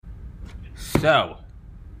So,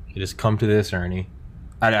 it has come to this, Ernie.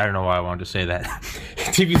 I don't know why I wanted to say that.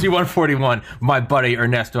 TPC 141, my buddy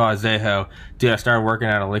Ernesto Ausejo. Dude, I started working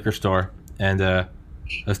at a liquor store, and I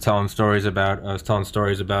was telling stories about.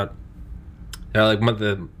 Like one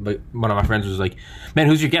of my friends was like, "Man,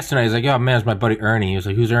 who's your guest tonight?" He's like, "Oh man, it's my buddy Ernie." He was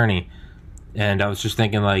like, "Who's Ernie?" And I was just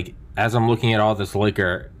thinking, like, as I'm looking at all this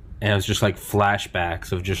liquor, and it was just like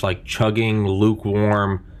flashbacks of just like chugging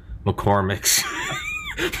lukewarm McCormick's.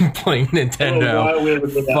 Playing Nintendo.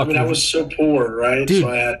 I mean, I was so poor, right? Dude, so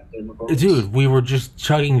I had dude, we were just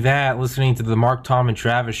chugging that, listening to the Mark, Tom, and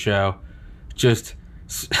Travis show. Just,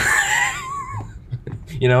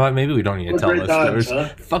 you know what? Maybe we don't need to tell those stories. Huh?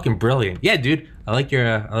 Fucking brilliant. Yeah, dude. I like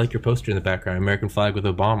your poster in the background. American flag with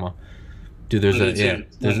Obama. Dude, there's a yeah.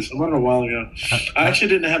 I went a while ago. I actually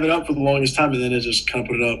didn't have it up for the longest time, and then it just kind of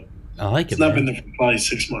put it up. I like it. It's not been there for probably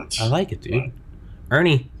 6 months. I like it, dude.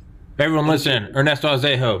 Ernie. Everyone listen, Ernesto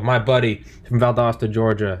Ausejo, my buddy from Valdosta,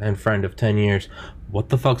 Georgia, and friend of 10 years. What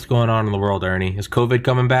the fuck's going on in the world, Ernie? Is COVID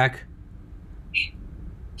coming back?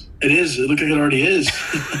 It is. It looks like it already is.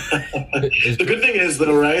 The good thing is,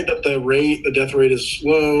 though, right, that the death rate is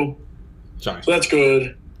low. Sorry. So that's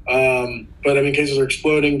good. But, I mean, cases are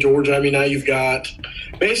exploding. Georgia, I mean, now you've got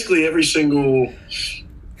basically every single,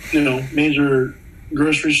 major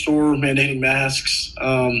grocery store mandating masks.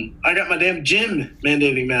 I got my damn gym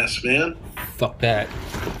mandating masks, man. Fuck that.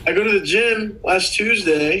 I go to the gym last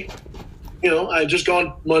Tuesday. I just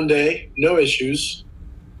gone Monday. No issues.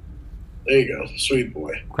 There you go. Sweet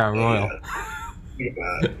boy. Crown Royal. Look at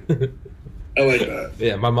that. I like that.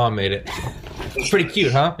 Yeah, my mom made it. It's pretty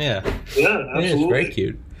cute, huh? Yeah. Yeah, absolutely. It's very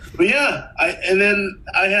cute. But yeah, and then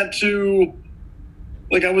I had to,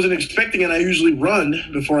 I wasn't expecting it. I usually run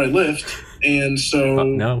before I lift. And so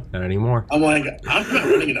no, not anymore. I'm like, I'm not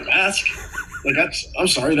running in a mask. I'm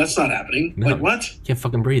sorry, that's not happening. No, what? Can't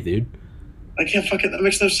fucking breathe, dude. I can't fucking. That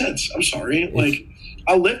makes no sense. I'm sorry.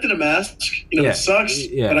 I'll lift in a mask. It sucks,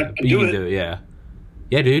 but I can do it.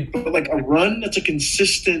 Yeah, dude. But a run, that's a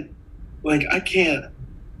consistent. I can't.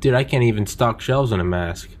 Dude, I can't even stock shelves in a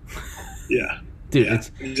mask. Yeah, dude, yeah,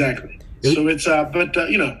 exactly. So it's but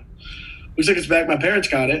looks like it's back. My parents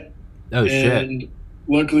got it. Oh shit. And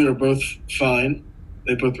luckily, they're both fine.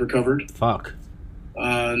 They both recovered. Fuck.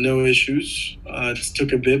 No issues. It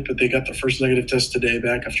took a bit, but they got the first negative test today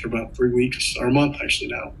back after about 3 weeks, or a month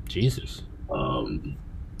actually now. Jesus.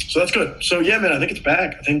 So that's good. So yeah, man, I think it's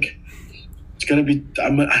back. I think it's going to be, I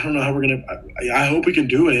don't know how we're going to, I hope we can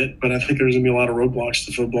do it, but I think there's going to be a lot of roadblocks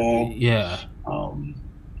to football. Yeah.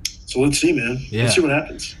 So let's see, man. Yeah. Let's see what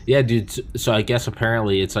happens. Yeah, dude. So I guess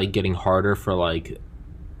apparently it's getting harder for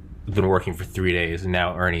I've been working for 3 days, and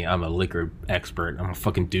now, Ernie, I'm a liquor expert. I'm a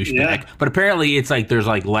fucking douchebag. Yeah. But apparently it's there's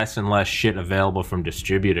less and less shit available from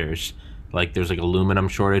distributors. There's aluminum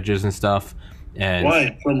shortages and stuff. And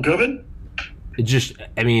why? From COVID? It just,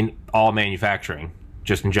 all manufacturing,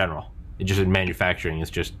 just in general. It just in manufacturing,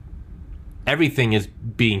 it's just everything is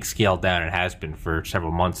being scaled down. It has been for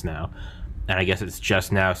several months now. And I guess it's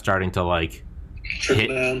just now starting to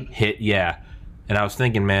hit. Yeah. And I was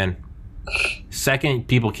thinking, man, second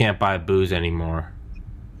people can't buy booze anymore.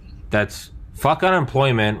 That's fuck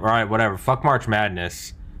unemployment. All right, whatever. Fuck March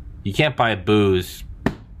Madness. You can't buy booze.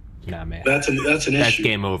 Nah, man. That's an issue. That's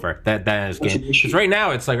game over. That is game. Because right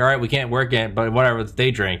now it's all right, we can't work it, but whatever. It's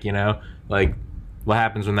day drink. What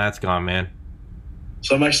happens when that's gone, man?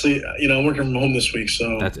 So I'm actually, I'm working from home this week,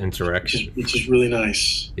 so that's insurrection, which is really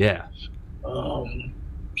nice. Yeah.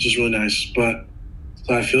 Which is really nice, but.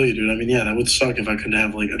 So I feel you, dude. That would suck if I couldn't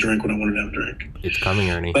have a drink when I wanted to have a drink. It's coming,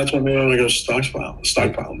 Ernie. That's why maybe I'm gonna go stockpile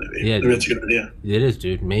maybe. Yeah, maybe that's a good idea. It is,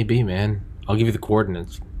 dude. Maybe, man. I'll give you the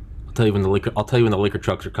coordinates. I'll tell you when the liquor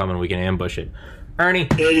trucks are coming. We can ambush it. Ernie.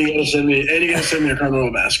 And you gotta send me a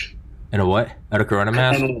Corona mask. And a what? A Corona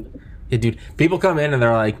mask? Yeah, dude. People come in and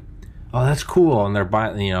they're like, "Oh, that's cool," and they're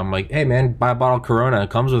buying. I'm like, "Hey, man, buy a bottle of Corona. It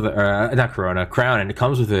comes with it, or not Corona, Crown, and it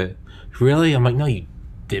comes with it." Really? I'm like, "No, you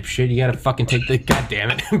dipshit, you gotta fucking take the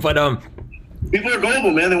goddamn it." But people are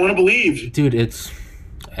gullible, man. They want to believe, dude.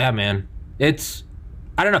 Man,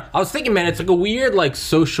 I don't know. I was thinking, man, it's a weird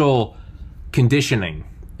social conditioning,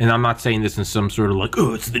 and I'm not saying this in some sort of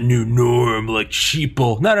oh, it's the new norm,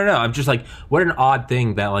 sheeple. No. I'm just what an odd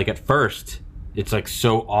thing that at first it's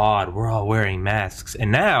so odd. We're all wearing masks, and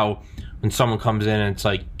now when someone comes in and it's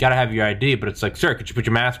gotta have your ID, but it's sir, could you put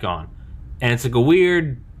your mask on? And it's a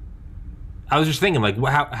weird. I was just thinking,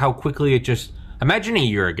 how quickly it just... Imagine a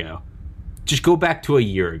year ago. Just go back to a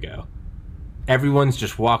year ago. Everyone's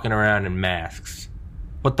just walking around in masks.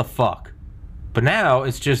 What the fuck? But now,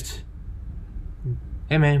 it's just...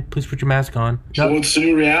 hey man, please put your mask on. So it's the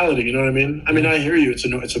new reality, you know what I mean? I mean, I hear you.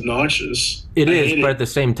 It's obnoxious. It is, but at the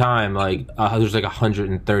same time, like there's like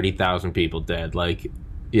 130,000 people dead. Like,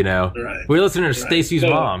 you know, we're listening to Stacey's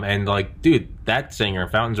mom, and like, dude, that singer,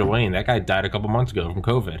 Fountains of Wayne, that guy died a couple months ago from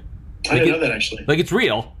COVID. Like, I didn't know that actually. Like, it's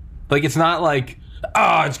real. Like, it's not like,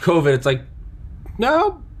 oh, it's COVID. It's like,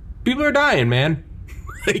 no, people are dying, man.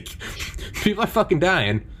 Like, people are fucking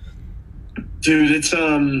dying. Dude, it's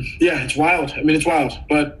it's wild. I mean, it's wild.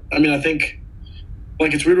 But I mean, I think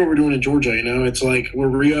like it's weird what we're doing in Georgia, you know? It's like we're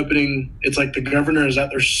reopening. It's like the governor is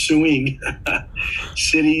out there suing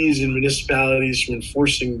cities and municipalities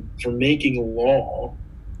for making a law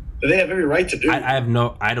that they have every right to do. I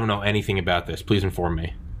don't know anything about this. Please inform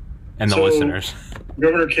me and the listeners.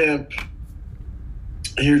 Governor Kemp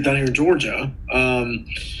down here in Georgia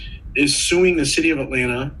is suing the city of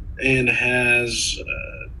Atlanta and has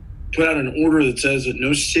put out an order that says that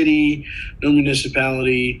no city, no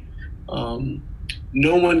municipality,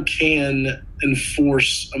 no one can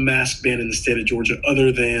enforce a mask ban in the state of Georgia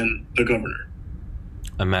other than the governor.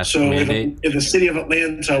 A mask mandate? If the city of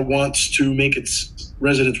Atlanta wants to make its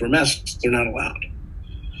residents wear masks, they're not allowed.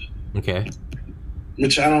 Okay.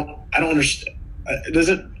 Which I don't understand. It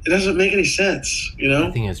doesn't make any sense, you know?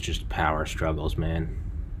 I think it's just power struggles, man.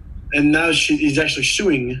 And now he's actually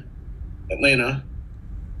suing Atlanta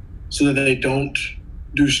so that they don't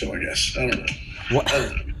do so, I guess. I don't know. What? I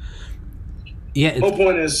don't know. Yeah. The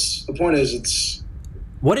point is, it's.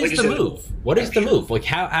 What is the move? What is the move? Like,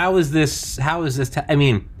 how is this? I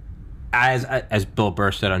mean, as Bill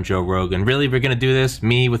Burr said on Joe Rogan, really, we're gonna do this?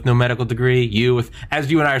 Me with no medical degree, you and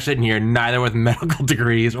I are sitting here, neither with medical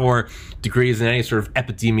degrees or degrees in any sort of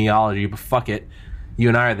epidemiology. But fuck it, you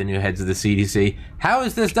and I are the new heads of the CDC. How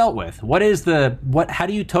is this dealt with? How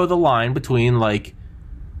do you toe the line between like?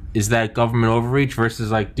 Is that government overreach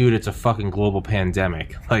versus like, dude, it's a fucking global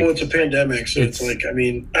pandemic? Like, well, it's a pandemic, so it's like, I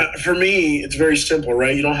mean, for me, it's very simple,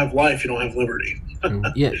 right? You don't have life, you don't have liberty.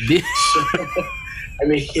 Yeah. So, I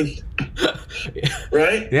mean,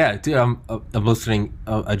 right? Yeah, dude, I'm listening.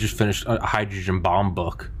 I just finished a hydrogen bomb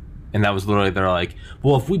book, and that was literally, they're like,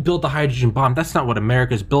 well, if we built a hydrogen bomb, that's not what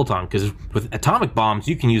America's built on, because with atomic bombs,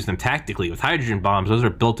 you can use them tactically. With hydrogen bombs, those are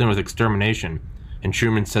built in with extermination. And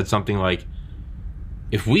Truman said something like,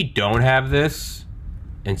 if we don't have this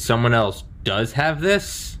and someone else does have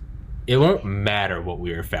this, it won't matter what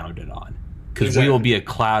we are founded on, because we will be a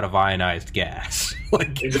cloud of ionized gas.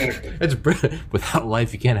 Like, exactly. Without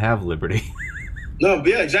life, you can't have liberty. No, but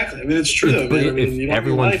yeah, exactly. I mean, it's true, though. Man. I mean, you don't have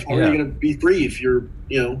life, how are you going to be free if you're,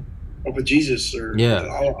 up with Jesus or whatever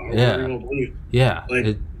you want to believe? Yeah.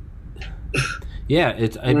 Like,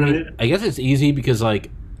 I mean, I guess it's easy because,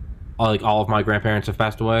 like all of my grandparents have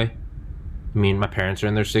passed away. I mean, my parents are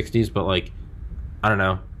in their 60s, but, like, I don't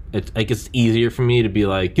know. I guess it's easier for me to be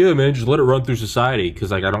like, yeah, man, just let it run through society,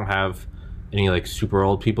 because, like, I don't have any, like, super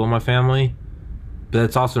old people in my family. But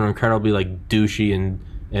it's also incredibly, like, douchey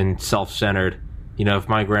and self-centered. You know, if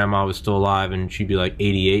my grandma was still alive and she'd be, like,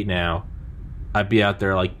 88 now, I'd be out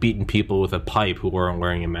there, like, beating people with a pipe who weren't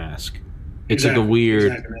wearing a mask. It's like a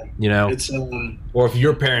weird, you know. It's or if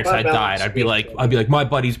your parents had died, I'd be like, my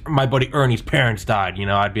buddy Ernie's parents died. You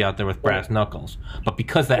know, I'd be out there with brass knuckles. But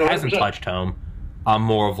because that hasn't touched home, I'm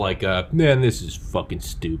more of like man, this is fucking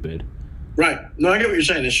stupid. Right. No, I get what you're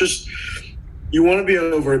saying. It's just you want to be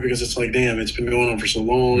over it because it's like, damn, it's been going on for so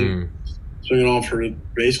long. It's been going on for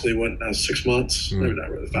basically 6 months, maybe not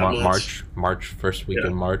really 5 months. March, first week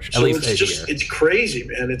in March. So at least it's crazy,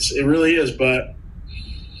 man. It really is, but.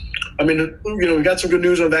 I mean, we got some good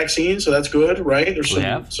news on vaccines, so that's good, right? There's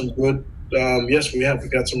some good. Yes, we have. We've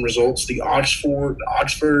got some results. The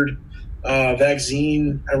Oxford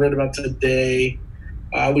vaccine I read about today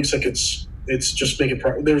looks like it's just making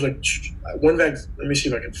progress. There's like one vaccine. Let me see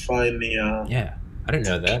if I can find the. I didn't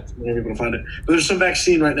know that. I'm able to find it, but there's some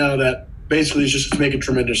vaccine right now that basically is just making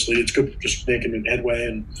tremendously. It's good, just making headway,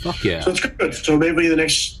 and fuck yeah. So it's good. So maybe the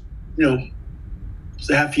next,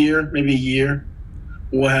 half year, maybe a year.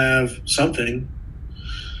 We'll have something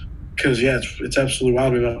because it's absolutely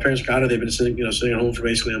wild. I mean, my parents got it. They've been sitting at home for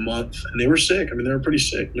basically a month, and they were sick. I mean, they were pretty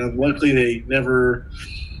sick. Now, luckily, they never,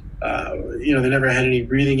 they never had any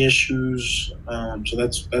breathing issues. So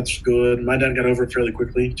that's good. My dad got over it fairly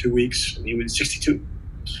quickly, 2 weeks, and he was 62,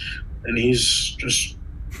 and he's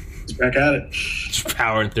back at it, just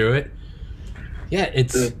powering through it. Yeah,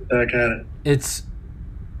 it's back at it. It's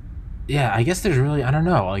I guess there's really, I don't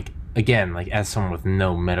know, like. Again, like, as someone with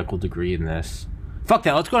no medical degree in this, fuck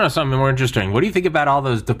that. Let's go on to something more interesting. What do you think about all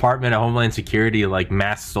those Department of Homeland Security, like,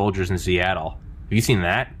 masked soldiers in Seattle? Have you seen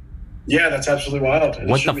that? Yeah, that's absolutely wild.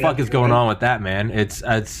 What the fuck is going on with that, man?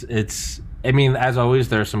 I mean, as always,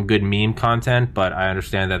 there's some good meme content, but I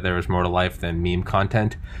understand that there was more to life than meme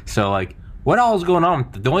content. So, like, what all is going on?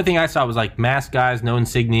 The only thing I saw was, like, masked guys, no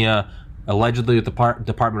insignia, allegedly with the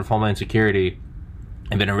Department of Homeland Security,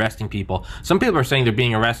 and been arresting people. Some people are saying they're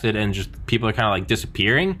being arrested and just people are kind of, like,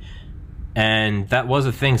 disappearing. And that was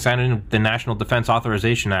a thing signed in the National Defense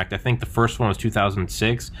Authorization Act. I think the first one was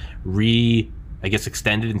 2006,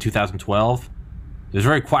 extended in 2012. It was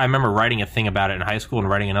very quiet. I remember writing a thing about it in high school and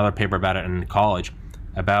writing another paper about it in college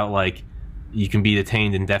about, like, you can be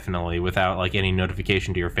detained indefinitely without, like, any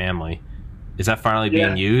notification to your family. Is that finally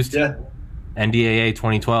being used? Yeah. NDAA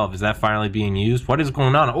 2012, is that finally being used? What is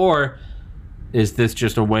going on? Or is this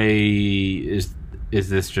just a way, is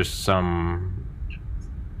this just some,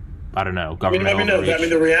 I don't know, government overreach? I mean,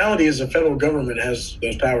 the reality is the federal government has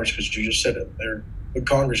those powers because you just said it. The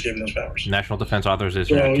Congress gave them those powers. National Defense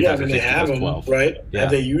Authorization Act. Yeah, I mean, they have them, right? Yeah.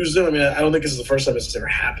 Have they used them? I mean, I don't think this is the first time it's ever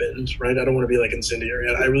happened, right? I don't want to be, like, incendiary.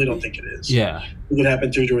 I really don't think it is. Yeah. It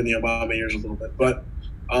happened, too, during the Obama years a little bit. But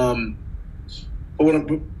I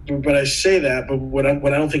say that, but what I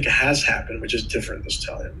don't think has happened, which is different this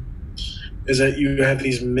time, is that you have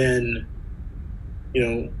these men,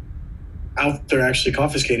 out there actually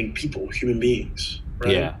confiscating people, human beings.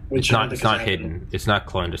 Right? Yeah, it's not hidden. It's not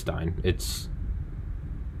clandestine.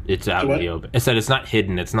 It's out in the open. I said it's not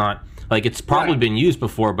hidden. It's not, like, it's probably been used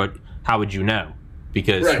before, but how would you know?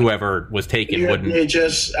 Because whoever was taken wouldn't.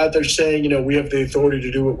 DHS out there saying, we have the authority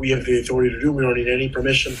to do what we have the authority to do. We don't need any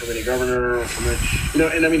permission from any governor or from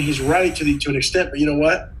and I mean, he's right to an extent, but you know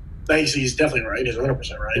what? He's definitely right. He's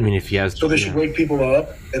 100% right. I mean, if he has, so this should wake people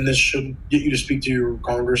up, and this should get you to speak to your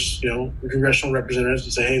Congress, your congressional representatives,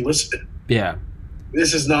 and say, "Hey, listen,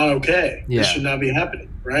 this is not okay. This should not be happening."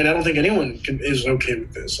 Right? I don't think anyone is okay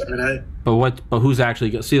with this. I mean, But who's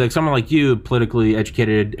actually like someone like you, politically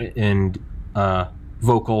educated and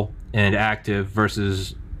vocal and active,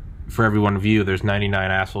 versus for every one of you, there's 99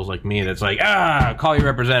 assholes like me that's like, call your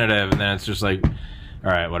representative, and then it's just like, all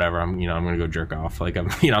right, whatever. I'm gonna go jerk off. Like, I'm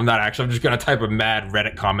not actually. I'm just gonna type a mad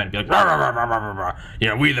Reddit comment and be like, rah, rah, rah, rah, rah,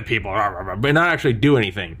 rah. We the people, rah, rah, rah, but not actually do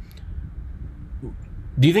anything.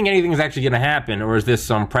 Do you think anything is actually gonna happen, or is this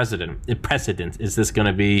some precedent? Is this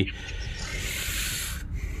gonna be?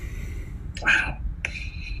 Wow.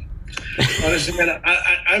 Honestly, man,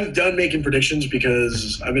 I'm done making predictions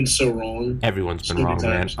because I've been so wrong. Everyone's been wrong,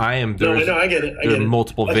 times. man. I am. No, I get it. There are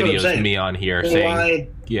multiple videos of me on here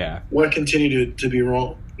saying, why continue to be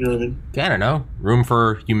wrong? You know what I mean? I don't know. Room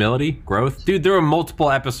for humility, growth. Dude, there were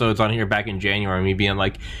multiple episodes on here back in January, me being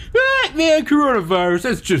like, man, coronavirus,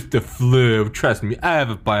 that's just the flu. Trust me, I have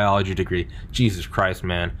a biology degree. Jesus Christ,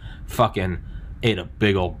 man. Fucking ate a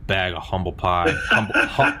big old bag of humble pie.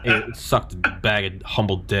 Sucked a bag of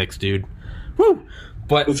humble dicks, dude. Woo!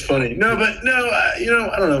 But it's funny. I don't know.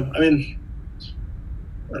 I mean,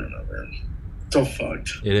 I don't know, man. It's all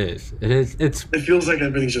fucked. It is. It feels like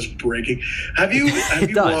everything's just breaking. Have you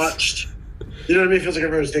watched? You know what I mean? It feels like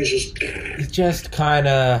everything's just. It's just kind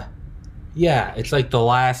of. Yeah, it's like the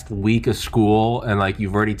last week of school, and like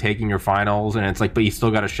you've already taken your finals, and it's like, but you still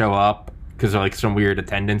got to show up because of like some weird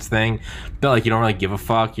attendance thing. But like you don't really give a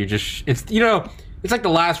fuck. You're just it's like the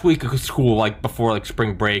last week of school, like before like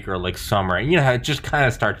spring break or like summer. And how it just kind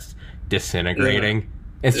of starts disintegrating.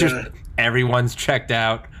 Yeah. It's just everyone's checked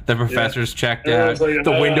out. The professor's checked out. Like,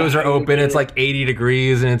 the windows are open. It's like 80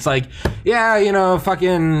 degrees, and it's like,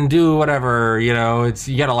 fucking do whatever. It's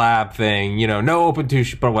you got a lab thing. No open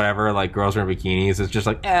to but whatever. Like girls are in bikinis. It's just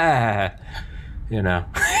like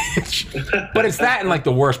But it's that in like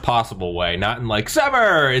the worst possible way, not in like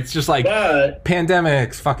summer. It's just like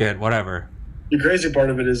pandemics. Fuck it, whatever. The crazy part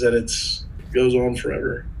of it is that it goes on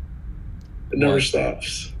forever. It never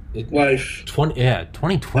stops. Life.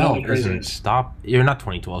 2012 doesn't stop. You're not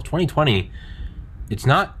 2012. 2020. It's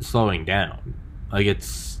not slowing down. Like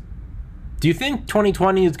it's. Do you think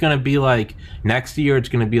 2020 is going to be like next year? It's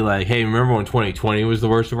going to be like, hey, remember when 2020 was the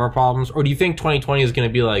worst of our problems? Or do you think 2020 is going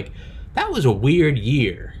to be like, that was a weird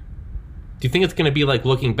year? Do you think it's going to be like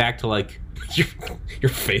looking back to like your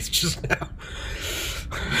face just now?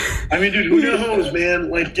 I mean, dude, who knows, man?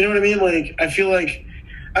 Like, you know what I mean? Like, I feel like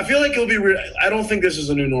it'll be weird. I don't think this is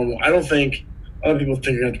a new normal. I don't think other people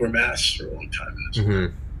think you're going to wear masks for a long time. Mm-hmm.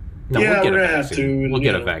 No, we're going to have to. We'll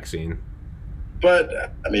get a vaccine. But,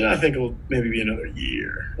 I mean, I think it'll maybe be another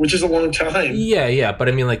year, which is a long time. Yeah. But,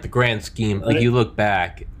 I mean, like, the grand scheme, like, you look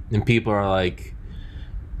back and people are like,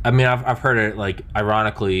 I mean, I've heard it, like,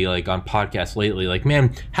 ironically, like, on podcasts lately, like,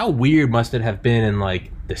 man, how weird must it have been in,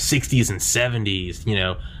 like, the 60s and 70s,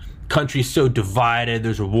 country's so divided.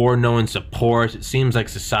 There's a war no one supports. It seems like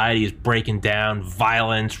society is breaking down.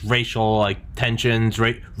 Violence, racial like tensions,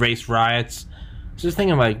 race riots. Just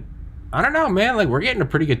thinking like, I don't know, man. Like we're getting a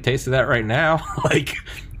pretty good taste of that right now. Like,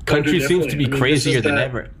 country seems to be crazier than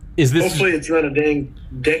ever. Is this? Hopefully, it's not a dang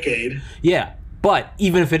decade. Yeah, but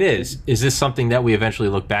even if it is this something that we eventually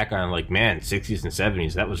look back on? Like, man, 60s and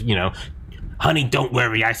 70s. That was, honey, don't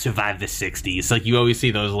worry, I survived the 60s. Like, you always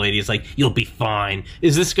see those ladies, like, you'll be fine.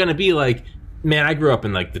 Is this going to be like, man, I grew up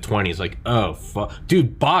in, like, the 20s. Like, oh, fuck.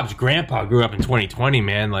 Dude, Bob's grandpa grew up in 2020,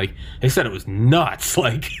 man. Like, they said it was nuts.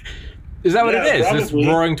 Like, is that what it is? Probably. This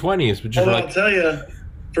roaring 20s. Which is I'll tell you,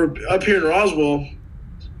 for up here in Roswell,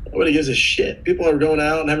 nobody gives a shit. People are going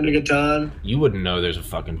out and having a good time. You wouldn't know there's a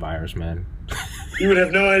fucking virus, man. You would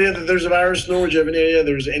have no idea that there's a virus, nor would you have any idea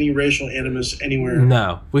there's any racial animus anywhere.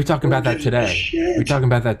 No. We're talking about that today. We're talking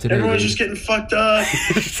about that today. Everyone's just getting fucked up,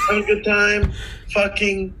 having a good time,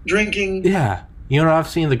 fucking, drinking. Yeah. You know what I've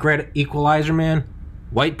seen? The great equalizer, man?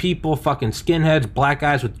 White people, fucking skinheads, black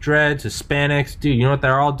guys with dreads, Hispanics. Dude, you know what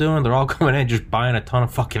they're all doing? They're all going in just buying a ton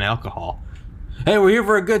of fucking alcohol. Hey, we're here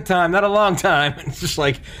for a good time, not a long time. It's just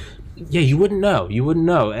like... Yeah, you wouldn't know. You wouldn't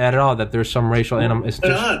know at all that there's some racial animal. It's just,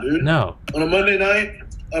 not, dude. No. On a Monday night,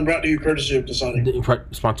 I'm brought to you courtesy of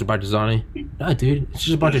Dasani. Sponsored by Dasani. No, dude. It's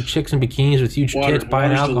just a bunch of chicks in bikinis with huge kids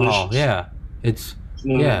buying alcohol. Delicious. Yeah. It's...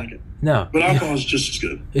 Yeah. Like it. No. But alcohol is just as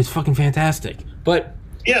good. It's fucking fantastic. But...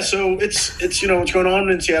 Yeah, so it's what's going on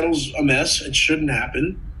in Seattle's a mess. It shouldn't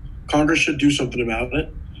happen. Congress should do something about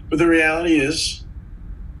it. But the reality is...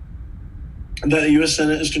 the U.S.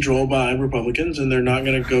 Senate is controlled by Republicans, and they're not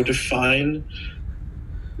going to go defy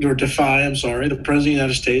the President of the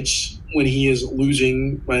United States when he is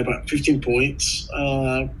losing by about 15 points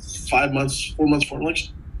 4 months before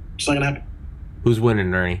election. It's not going to happen. Who's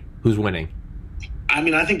winning, Ernie? Who's winning? I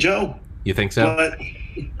mean, I think Joe. You think so? But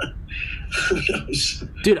who knows?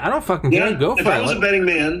 Dude, I don't fucking care. Go for it. If I was a betting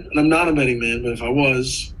man, and I'm not a betting man, but if I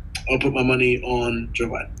was, I'll put my money on Joe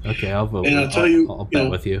Biden. Okay, I'll vote. And I'll tell you, I'll bet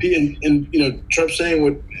with you. And Trump's saying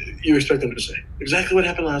what you expect him to say. Exactly what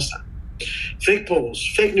happened last time. Fake polls,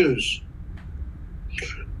 fake news.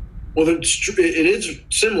 Well, it is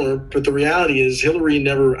similar, but the reality is Hillary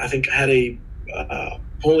never, I think, had a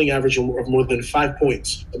polling average of more than 5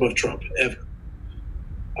 points above Trump ever.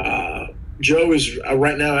 Joe is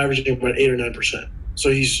right now averaging about 8 or 9%. So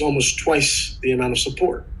he's almost twice the amount of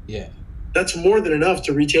support. Yeah. That's more than enough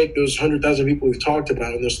to retake those 100,000 people we've talked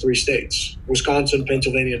about in those 3 states: Wisconsin,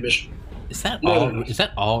 Pennsylvania, and Michigan. Is that all? Is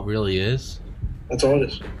that all it really is? That's all it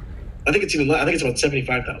is. I think it's even less. I think it's about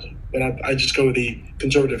 75,000. But I just go with the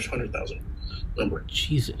conservative 100,000 number.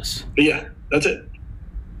 Jesus. But yeah, that's it.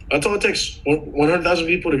 That's all it takes. 100,000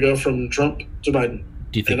 people to go from Trump to Biden.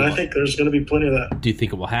 Do you think? And I think there's going to be plenty of that. Do you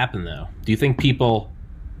think it will happen though? Do you think people?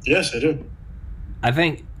 Yes, I do. I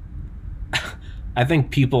think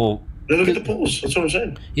people. Look at the polls. That's what I'm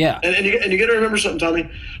saying. Yeah. And you got to remember something,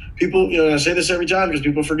 Tommy. People, I say this every time because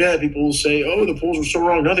people forget. People will say, "Oh, the polls were so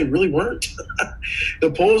wrong." No, they really weren't.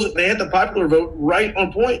 The polls, they had the popular vote right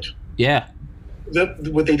on point. Yeah.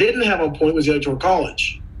 What they didn't have on point was the Electoral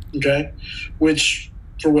College. Okay, which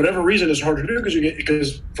for whatever reason is hard to do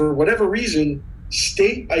because for whatever reason,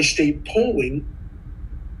 state by state polling,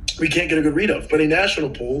 we can't get a good read of. But a national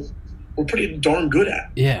poll, we're pretty darn good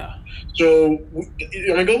at. Yeah. So,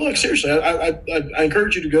 I mean, go look. Seriously, I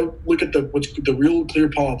encourage you to go look at the real clear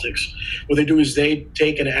politics. What they do is they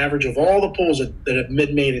take an average of all the polls that have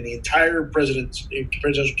been made in the entire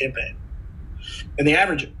presidential campaign, and they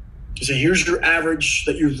average it. They say, here's your average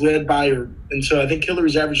that you've led by, and so I think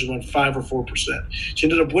Hillary's average is around 5 or 4%. She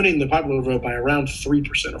ended up winning the popular vote by around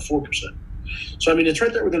 3% or 4%. So, I mean, it's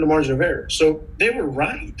right there within the margin of error. So they were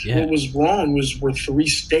right. Yeah. What was wrong were 3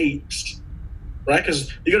 states. Right,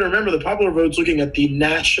 because you got to remember the popular vote's looking at the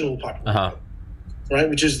national popular vote, right,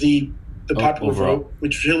 which is the popular vote,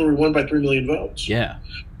 which Hillary won by 3 million votes. Yeah.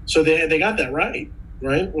 So they got that right.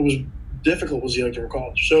 Right. What was difficult was the Electoral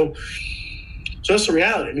College. So that's the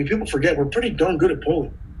reality. I mean, people forget we're pretty darn good at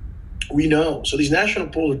polling. We know. So these national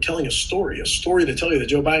polls are telling a story that tell you that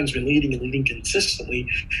Joe Biden's been leading consistently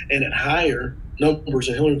and at higher numbers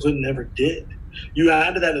than Hillary Clinton ever did. You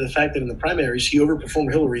add to that the fact that in the primaries he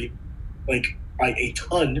overperformed Hillary by a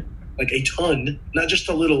ton, not just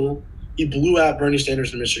a little. He blew out Bernie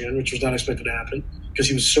Sanders in Michigan, which was not expected to happen because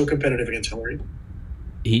he was so competitive against Hillary.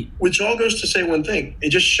 Which all goes to say one thing. It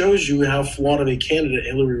just shows you how flawed of a candidate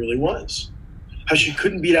Hillary really was. How she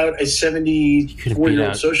couldn't beat out a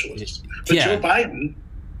 74-year-old socialist. But Joe Biden,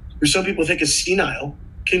 who some people think is senile,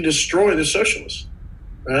 can destroy the socialists.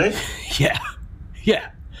 Right? Yeah. Yeah.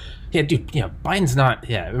 Yeah, dude. Yeah, Biden's not.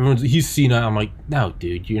 Yeah, he's senile. I'm like, no,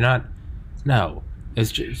 dude, you're not. No,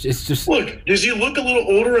 it's just. Look, does he look a little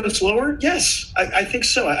older and slower? Yes, I think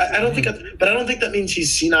so. I don't think, but I don't think that means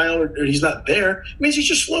he's senile or he's not there. It means he's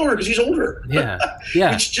just slower because he's older. Yeah,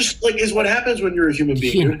 yeah. Which just like is what happens when you're a human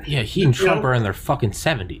being. He and Trump are in their fucking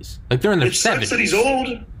 70s. Like they're in their 70s. It sucks that he's old.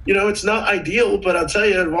 You know, it's not ideal, but I'll tell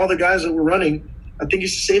you, of all the guys that were running, I think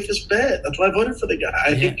he's the safest bet. That's why I voted for the guy.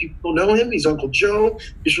 I think people know him. He's Uncle Joe.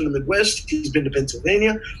 He's from the Midwest. He's been to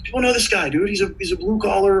Pennsylvania. People know this guy, dude. He's a blue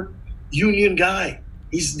collar union guy.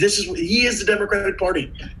 He is the Democratic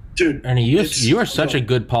Party, dude. Ernie, you are such a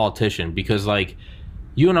good politician because like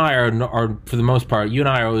you and I are for the most part, you and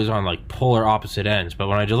I are always on like polar opposite ends. But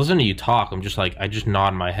when I just listen to you talk, I'm just like I just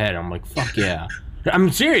nod my head. I'm like fuck yeah.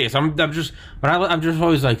 I'm serious. I'm just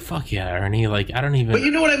always like fuck yeah, Ernie. Like I don't even. But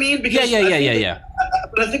you know what I mean? Because yeah.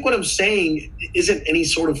 But I think what I'm saying isn't any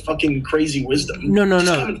sort of fucking crazy wisdom. No. It's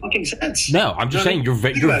common fucking sense. No, I'm just saying you're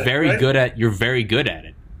very good at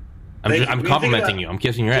it. I'm complimenting you. I'm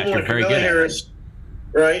kissing your ass. You're very good at it.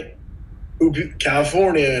 Right?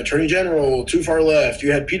 California, Attorney General, too far left.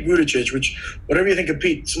 You had Pete Buttigieg, which, whatever you think of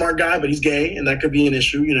Pete, smart guy, but he's gay, and that could be an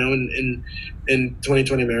issue, you know, in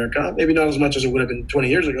 2020 America. Maybe not as much as it would have been 20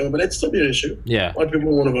 years ago, but it'd still be an issue. Yeah. A lot of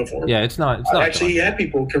people want to vote for him. Yeah, it's not. Actually, he had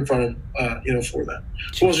people confront him, for that.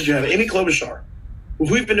 Who else did you have? Amy Klobuchar.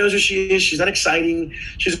 Who even knows who she is. She's not exciting.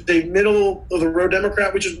 She's a middle-of-the-road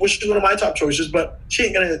Democrat, which is one of my top choices, but she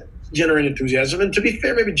ain't going to generate enthusiasm. And to be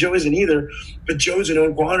fair, maybe Joe isn't either, but Joe's a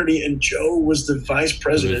known quantity, and Joe was the vice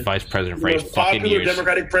president. He was vice president for the 8 most fucking popular years.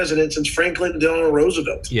 Democratic president since Franklin Delano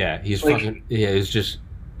Roosevelt. Yeah, he's fucking. Yeah, it's just.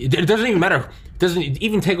 It doesn't even matter. It doesn't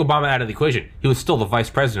even take Obama out of the equation. He was still the vice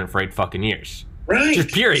president for 8 fucking years. Right.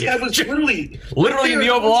 Just period. This guy was literally in the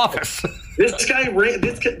Oval Office. This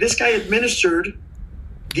guy administered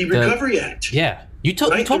the Recovery Act. Yeah, you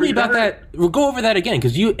told me about that. We'll go over that again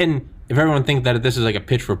because you and. If everyone thinks that this is like a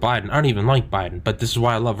pitch for Biden, I don't even like Biden, but this is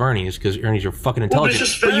why I love Ernie, is because Ernie's are fucking intelligent.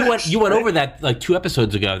 But you went over that like 2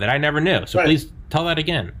 episodes ago that I never knew. So please tell that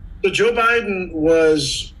again. So Joe Biden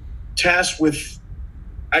was tasked with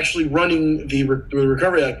actually running the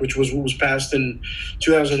Recovery Act, which was passed in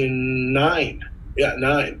 2009. Yeah,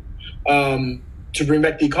 9. To bring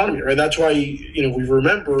back the economy, right? That's why we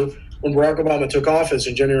remember. When Barack Obama took office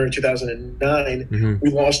in January 2009, we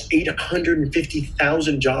lost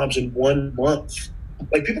 850,000 jobs in 1 month.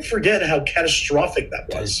 Like, people forget how catastrophic that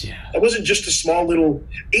was. Yeah. That wasn't just a small little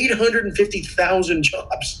 850,000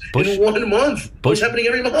 jobs in 1 month. What's happening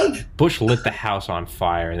every month? Bush lit the house on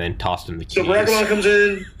fire and then tossed him the keys. So Barack Obama comes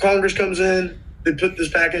in, Congress comes in, they put this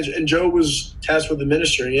package, and Joe was tasked with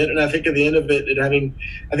administering it. And I think at the end of it, I think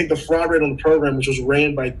the fraud rate on the program, which was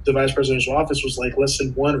ran by the vice presidential office, was like less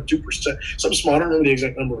than 1 or 2%. Something small. I don't remember the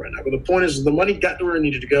exact number right now. But the point is, the money got to where it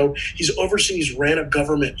needed to go. He's overseen. He's ran a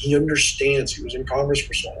government. He understands. He was in Congress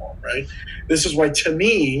for so long, right? This is why, to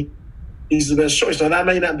me, he's the best choice. Now, that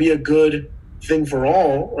may not be a good thing for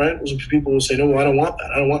all, right? Some people will say, no, well, I don't want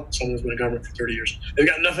that. I don't want someone who's been in government for 30 years. They've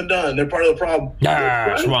got nothing done. They're part of the problem.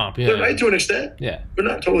 Swamp, yeah. They're right to an extent. Yeah. They're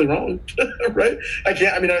not totally wrong, right?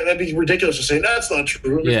 That'd be ridiculous to say, that's not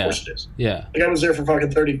true. Of course it is. Yeah. The guy was there for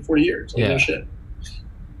fucking 30, 40 years. No shit.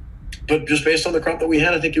 But just based on the crop that we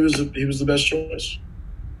had, I think he was the best choice.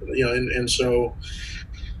 And so...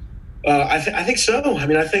 I think so. I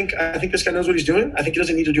mean, I think this guy knows what he's doing. I think he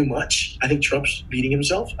doesn't need to do much. I think Trump's beating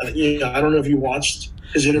himself. I don't know if you watched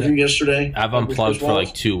his interview yesterday. I've unplugged for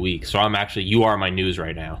like 2 weeks, so you are my news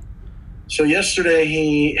right now. So yesterday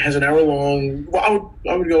he has an hour-long. Well,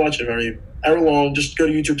 I would go watch it. Hour-long. Just go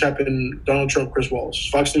to YouTube, type in Donald Trump, Chris Wallace,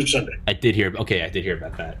 Fox News Sunday. I did hear about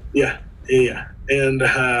that. Yeah.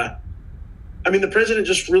 And the president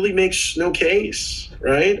just really makes no case,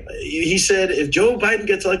 right? He said, if Joe Biden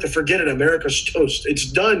gets elected, forget it, America's toast. It's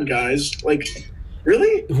done, guys. Like,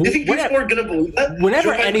 really? You think people are going to believe that?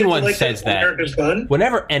 Whenever anyone says that, America's done?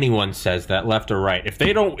 Whenever anyone says that, left or right, if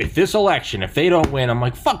they don't win, I'm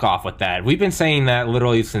like, fuck off with that. We've been saying that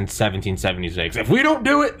literally since 1776. If we don't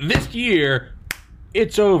do it this year,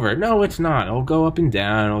 it's over. No, it's not. It'll go up and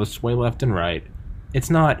down. It'll sway left and right.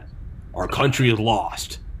 It's not. Our country is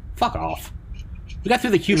lost. Fuck off. We got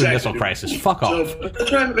through the Cuban Missile Crisis. Fuck off. So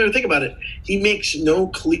that's what I'm going to think about it. He makes no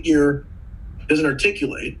clear, doesn't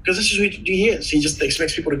articulate, because this is who he is. He just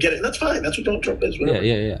expects people to get it, and that's fine. That's what Donald Trump is. Whatever.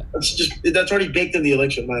 Yeah. That's already baked in the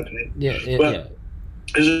election, in my opinion. But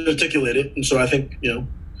he doesn't articulate it, and so I think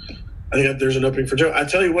there's an opening for Joe. I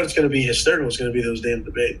tell you what, it's going to be hysterical. It's going to be those damn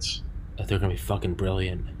debates. They're going to be fucking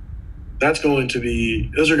brilliant.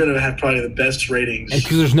 Those are going to have probably the best ratings.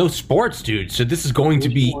 Because there's no sports, dude. So this is going to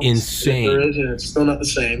be insane. There is, and it's still not the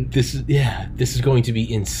same. This is going to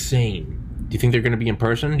be insane. Do you think they're going to be in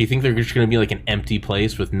person? Do you think they're just going to be like an empty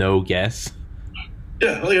place with no guests?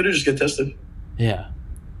 Yeah, all they got to do is just get tested. Yeah.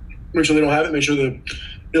 Make sure they don't have it. Make sure the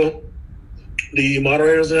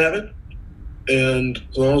moderator doesn't have it. And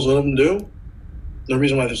as long as one of them do, no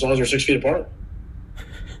reason why, as long as they're 6 feet apart.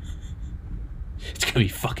 It's going to be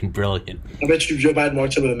fucking brilliant. I bet you if Joe Biden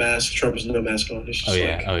walks in with a mask, Trump has no mask on. Oh,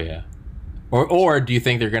 yeah. Or do you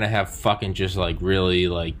think they're going to have fucking just, like, really,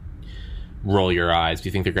 like, roll your eyes? Do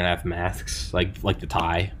you think they're going to have masks? Like the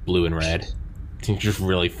tie, blue and red? I think just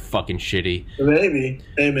really fucking shitty. Maybe.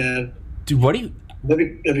 Hey, man. Dude, what do you...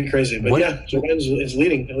 That'd be crazy. But yeah, Joe Biden is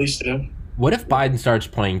leading, at least, you know. What if Biden starts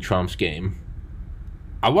playing Trump's game?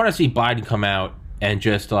 I want to see Biden come out and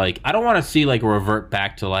just, like... I don't want to see, like, revert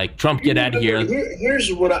back to, like, Trump, get out of here.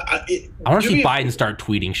 Here's what I want to see Biden start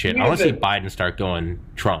tweeting shit. I want to see Biden start going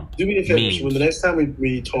Trump. Do me a favor. When the next time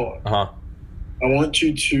we talk, I want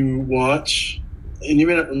you to watch, and you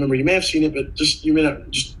may not remember, you may have seen it, but just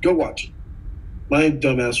go watch it. My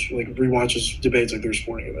dumbass, like, rewatches debates like they're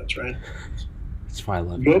sporting events, right? That's why I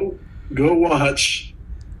love you. Go watch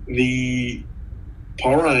the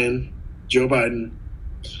Paul Ryan, Joe Biden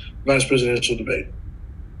vice presidential debate.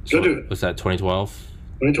 Go do it. Was that 2012?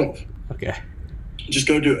 2012. Okay. Just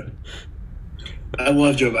go do it. I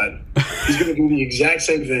love Joe Biden. He's going to do the exact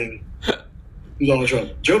same thing with Donald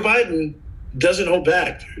Trump. Joe Biden doesn't hold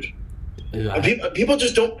back, dude. People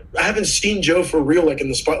just don't. I haven't seen Joe for real, like in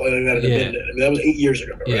the spotlight like that. I mean, that was 8 years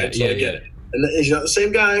ago, right? So I get it. And he's not the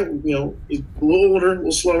same guy. You know, he's a little older, a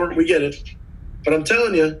little slower. We get it. But I'm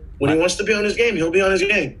telling you, when he wants to be on his game, he'll be on his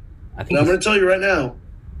game. And I'm going to tell you right now.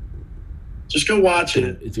 Just go watch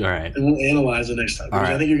it. It's all right. And we'll analyze it next time. Because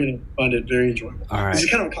I think you're going to find it very enjoyable. All right. He's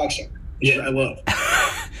kind of a cocksucker. Yeah, I love.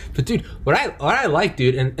 But dude, what I like,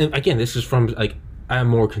 dude, and again, this is from like I'm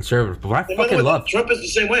more conservative, but what I fucking love. Trump is the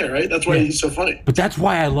same way, right? That's why he's so funny. But that's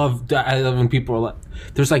why I love when people are like,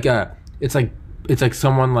 there's like it's like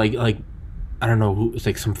someone like I don't know who, it's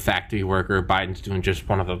like some factory worker. Biden's doing just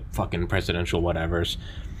one of the fucking presidential whatevers,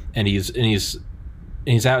 and he's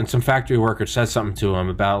out, and some factory worker says something to him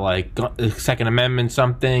about like Second Amendment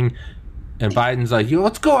something. And Biden's like,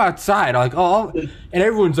 let's go outside. I'm like, and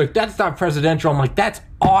everyone's like, that's not presidential. I'm like, that's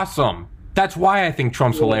awesome. That's why I think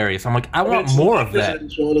Trump's hilarious. I'm like, I want more of that.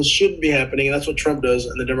 And it shouldn't be happening. And that's what Trump does.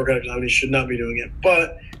 And the Democratic nominee should not be doing it.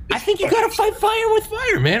 But I think you got to fight fire with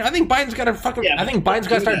fire, man. I think Biden's got to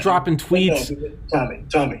start dropping tweets. No,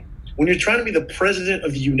 Tommy, when you're trying to be the president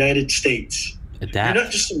of the United States, you're not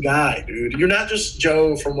just some guy, dude. You're not just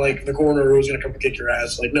Joe from like the corner who's going to come kick your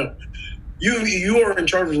ass. Like, no. You are in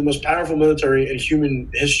charge of the most powerful military in human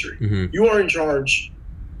history. Mm-hmm. You are in charge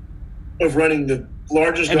of running the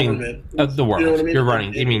largest government of the world. You know what I mean? You're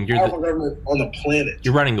running. You're the government on the planet.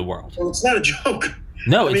 You're running the world. So it's not a joke.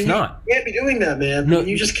 No, it's not. You can't be doing that, man. No,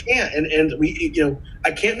 you just can't. And we, I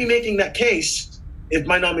can't be making that case if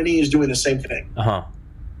my nominee is doing the same thing.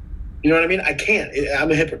 You know what I mean? I can't. I'm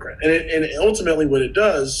a hypocrite. And ultimately, what it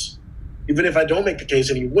does. Even if I don't make the case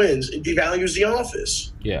and he wins, it devalues the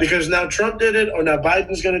office. Yeah. Because now Trump did it, or now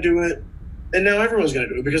Biden's going to do it, and now everyone's going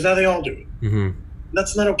to do it because now they all do it. Mm-hmm.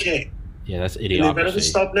 That's not okay. Yeah, that's idiocracy. And if it doesn't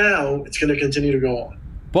stop now, it's going to continue to go on.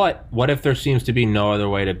 But what if there seems to be no other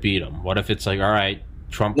way to beat him? What if it's like, all right,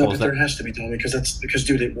 Trump pulls that? There has to be, Tommy, because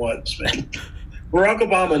dude, it was, man. Barack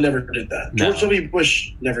Obama never did that. No. George W.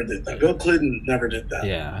 Bush never did that. Bill Clinton never did that.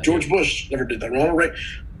 Yeah. George Bush never did that. Ronald Reagan.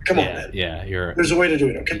 Come on, man. Yeah, there's a way to do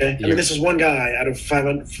it, okay? I mean, this is one guy out of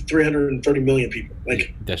 330 million people.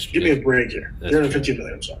 Like, give me a break here. 350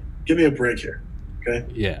 million, I'm sorry. Give me a break here, okay?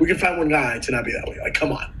 Yeah. We can find one guy to not be that way. Like,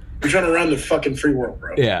 come on. You're trying to run the fucking free world,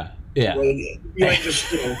 bro. Yeah. Well, you ain't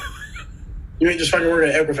just, you ain't just fucking working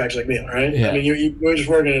at Equifax like me, all right? Yeah. I mean, you ain't just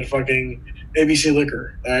working at fucking ABC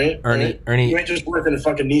Liquor, all right? Ernie. You ain't just working at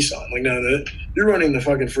fucking Nissan. Like, no, you're running the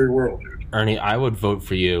fucking free world, dude. Ernie, I would vote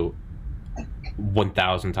for you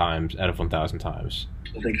 1,000 times out of 1,000 times.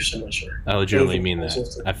 Well, thank you so much, sir. I legitimately mean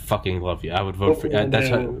that. I fucking love you. I would vote for you. That's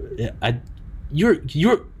how,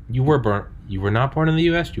 you were not born in the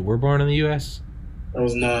U.S. You were born in the U.S. I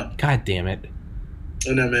was not. God damn it.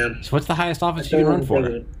 I know, man. So what's the highest office you can run for?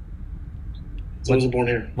 I wasn't born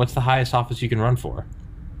here. What's the highest office you can run for?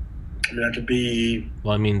 I mean, I could be.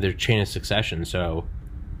 Well, I mean, they're chain of succession, so.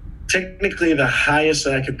 Technically, the highest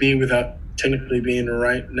that I could be without technically being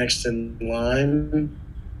right next in line.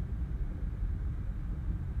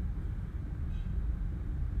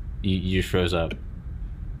 You just froze up.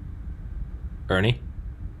 Ernie?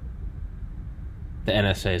 The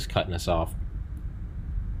NSA is cutting us off.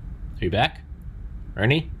 Are you back?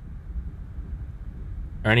 Ernie?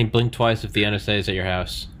 Ernie, blink twice if the NSA is at your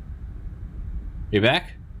house. Are you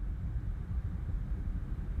back?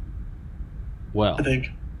 Well. I think.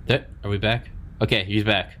 Are we back? Okay, he's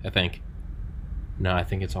back, I think. No, I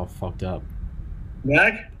think it's all fucked up.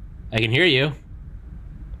 Back? I can hear you.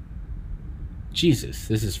 Jesus,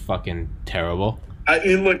 this is fucking terrible. I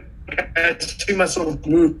mean, look, I see myself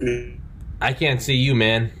moving. I can't see you,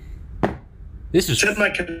 man. This is... Said my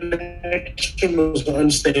connection was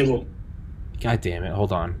unstable. God damn it,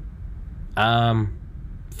 hold on.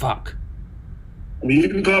 Fuck. I mean, you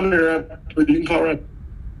can call me up, but you can call right.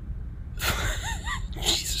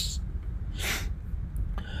 Jesus.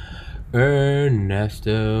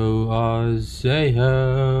 Ernesto Ausejo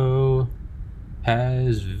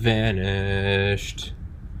has vanished.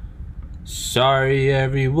 Sorry,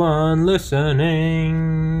 everyone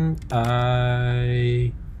listening.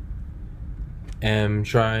 I am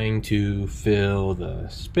trying to fill the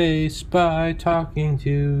space by talking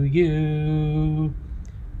to you.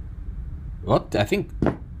 Well, I think...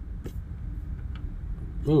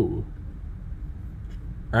 Ooh.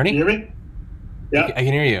 Ernie? Can you hear me? Yeah. I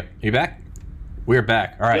can hear you. Are you back? We're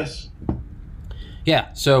back. All right. Yes.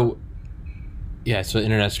 Yeah, so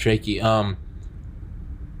internet's shaky. So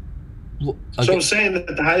I'm saying that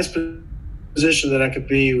the highest position that I could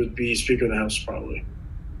be would be Speaker of the House, probably.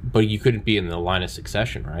 But you couldn't be in the line of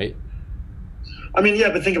succession, right? I mean, yeah,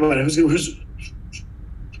 but think about it. Who's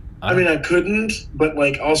I mean, I couldn't, but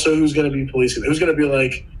like, also, who's going to be policing? Who's going to be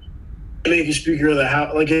like, make you Speaker of the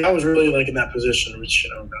House? Like, if I was really like in that position, which,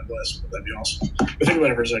 God bless, that'd be awesome. But think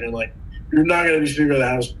about it for a second. Like, you're not going to be Speaker of the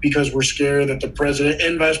House because we're scared that the president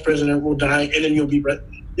and vice president will die, and then you'll be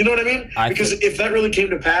president. You know what I mean? Because if that really came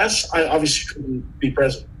to pass, I obviously couldn't be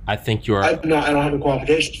president. I think you're. I don't have the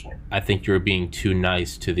qualifications for it. I think you're being too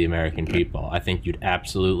nice to the American people. I think you'd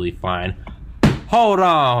absolutely fine. Hold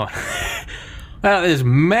on. Well, this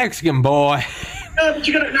Mexican boy. No, but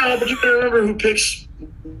you gotta remember who picks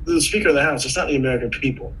the Speaker of the House. It's not the American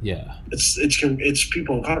people. Yeah. It's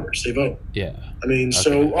people in Congress. They vote. Yeah. I mean,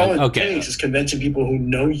 so all it takes is convincing people who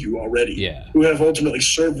know you already. Yeah. Who have ultimately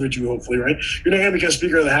served with you, hopefully, right? You're not going to become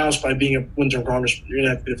Speaker of the House by being a one-term congressman. You're going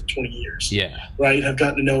to have to be there for 20 years. Yeah. Right? Have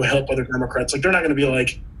gotten to know, help other Democrats. Like, they're not going to be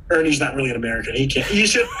like, Ernie's not really an American. He can't. You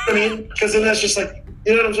see what I mean? Because then that's just like,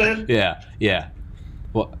 you know what I'm saying? Yeah. Yeah.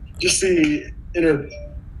 Well, just the inner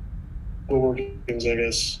workings, I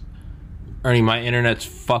guess. Ernie, my internet's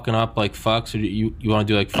fucking up like fuck. So you want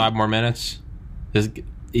to do like 5 more minutes?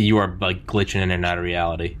 You are like glitching in and out of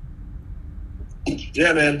reality.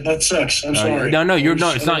 Yeah, man, that sucks. I'm sorry. No,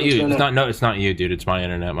 it's not you. It's not you, dude. It's my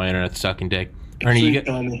internet. My internet's sucking dick.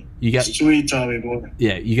 Ernie, you got sweet Tommy boy.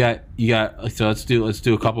 Yeah, you got. So let's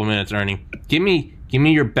do a couple minutes, Ernie. Give me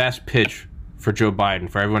your best pitch for Joe Biden,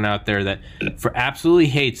 for everyone out there that absolutely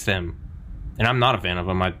hates them. And I'm not a fan of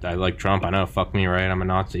him. I like Trump. I know. Fuck me, right? I'm a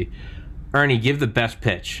Nazi. Ernie, give the best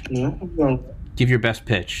pitch. No. Give your best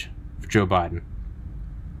pitch for Joe Biden.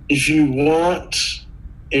 If you want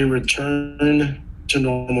a return to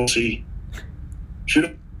normalcy, if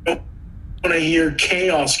you don't want to hear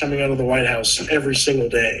chaos coming out of the White House every single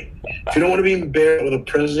day, if you don't want to be embarrassed with the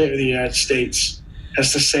president of the United States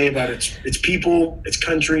has to say about its people, its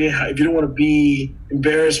country, if you don't want to be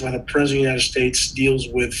embarrassed by the president of the United States deals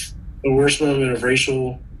with the worst moment of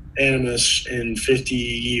racial animus in 50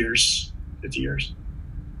 years.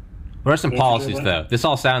 What are some policies, though? This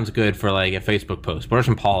all sounds good for like a Facebook post. What are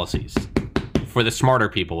some policies for the smarter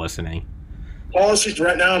people listening? Policies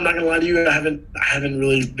right now, I'm not gonna lie to you. I haven't gotten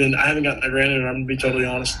my granted. I'm gonna be totally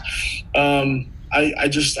honest.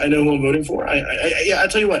 I know who I'm voting for. I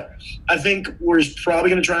tell you what, I think where he's probably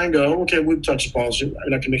gonna try and go. Okay, we've touched the policy. I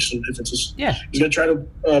mean, I can make some differences. Yeah, he's gonna try to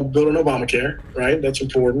build an Obamacare. Right, that's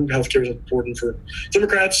important. Healthcare is important for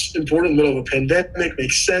Democrats. Important in the middle of a pandemic,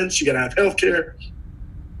 makes sense. You gotta have healthcare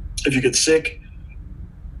if you get sick.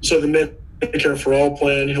 So the Medicare for All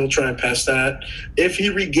plan, he'll try and pass that. If he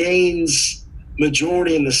regains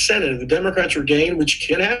majority in the Senate, if the Democrats regain, which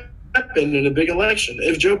can happen in a big election,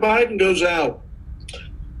 if Joe Biden goes out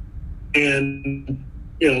and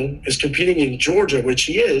is competing in Georgia, which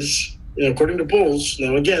he is, according to polls.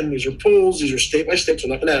 Now again, these are polls; these are state by state, so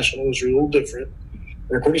not the national. Those are a little different.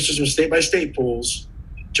 But according to some state by state polls,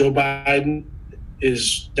 Joe Biden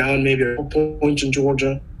is down maybe a couple points in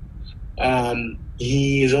Georgia.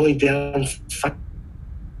 He is only down 5 in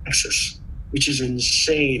Texas, which is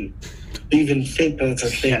insane to even think that it's a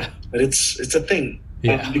thing. Yeah. But it's a thing.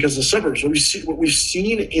 Yeah. Because the suburbs, what we've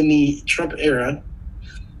seen in the Trump era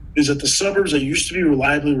is that the suburbs that used to be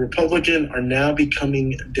reliably Republican are now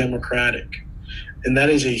becoming Democratic. And that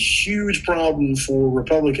is a huge problem for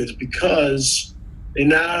Republicans because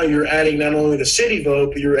now you're adding not only the city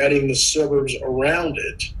vote, but you're adding the suburbs around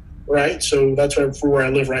it, right? So that's where I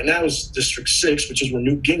live right now is District 6, which is where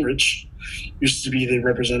Newt Gingrich used to be the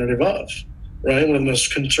representative of, right? One of the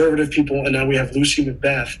most conservative people. And now we have Lucy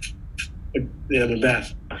McBath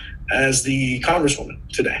as the congresswoman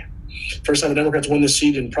today. First time a Democrat's won this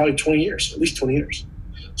seat in probably 20 years, at least 20 years.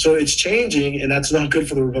 So it's changing, and that's not good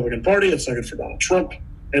for the Republican Party. It's not good for Donald Trump.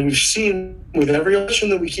 And we've seen with every election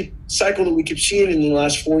that we keep seeing in the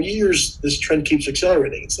last 4 years, this trend keeps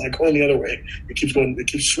accelerating. It's not going the other way. It keeps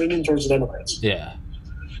swinging towards the Democrats. Yeah.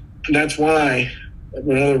 And that's why,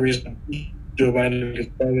 another reason, Joe Biden is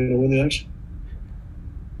probably going to win the election.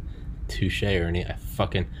 Touche, Ernie.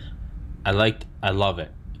 I love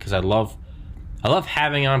it because I love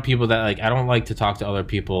having on people that like I don't like to talk to other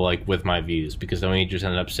people like with my views because then we just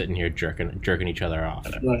end up sitting here jerking each other off.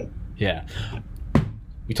 Right. Yeah.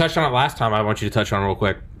 We touched on it last time. I want you to touch on it real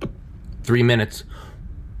quick. 3 minutes.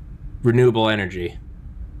 Renewable energy.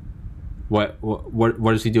 What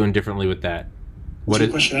is he doing differently with that? What is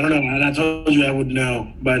the question? I don't know. And I told you I would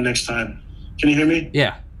know by next time. Can you hear me?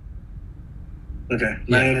 Yeah. Okay.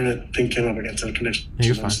 My internet thing came up again, so the connection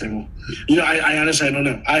You're is fine. unstable. I honestly, I don't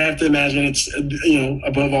know. I have to imagine it's,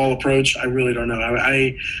 above all approach. I really don't know.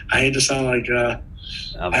 I hate to sound like I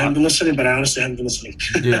haven't been listening, but I honestly haven't been listening.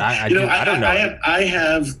 Dude, I don't know. I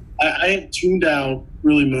have tuned out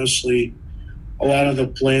really mostly a lot of the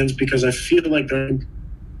plans because I feel like they're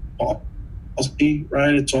policy,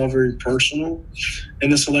 right? It's all very personal.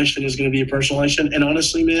 And this election is going to be a personal election. And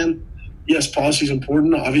honestly, man, yes, policy is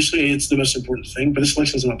important. Obviously, it's the most important thing, but this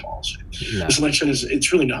election is not policy. No. This election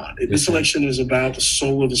it's really not. This election is about the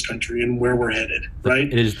soul of this country and where we're headed,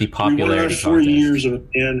 right? It is the popularity contest. 4 years of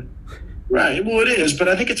it, right. Well, it is, but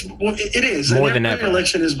I think it is. More than ever.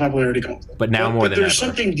 Election is a popularity contest. But now more than ever. There's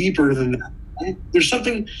something deeper than that. Right? There's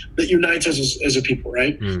something that unites us as a people,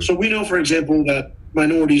 right? So we know, for example, that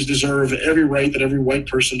minorities deserve every right that every white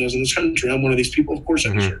person does in this country. I'm one of these people. Of course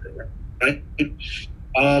I deserve it, right?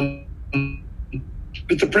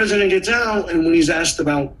 But the president gets out, and when he's asked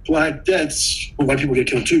about black deaths, well, white people get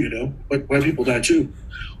killed too, white people die too.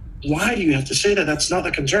 Why do you have to say that? That's not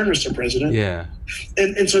the concern, Mr. President. Yeah.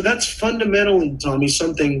 And so that's fundamentally, Tommy,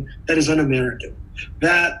 something that is un-American.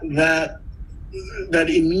 That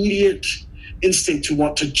immediate instinct to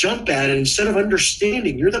want to jump at it instead of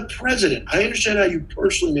understanding. You're the president. I understand how you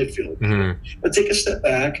personally may feel. But take a step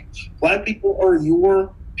back. Black people are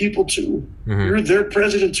your people too. You're their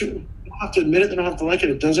president too. You don't have to admit it. They don't have to like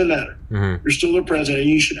it. It doesn't matter. You're still their president,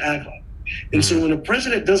 and you should act like it. And so when a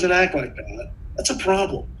president doesn't act like that, that's a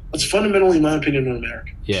problem. That's fundamentally, in my opinion,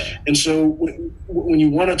 un-American. Yeah. And so when you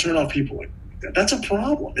want to turn off people like that, that's a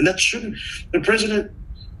problem. And the president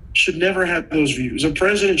should never have those views. A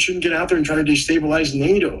president shouldn't get out there and try to destabilize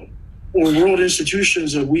NATO or world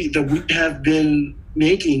institutions that we have been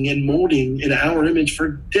making and molding in our image for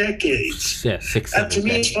decades. Yeah, that to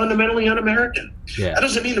me is fundamentally un-American. Yeah. That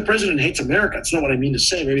doesn't mean the president hates America. That's not what I mean to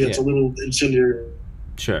say. Maybe that's a little incendiary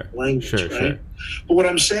language, right? Sure. But what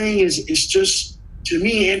I'm saying is it's just, to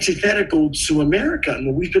me, antithetical to America and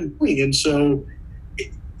what we've been doing. And so,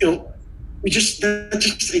 it just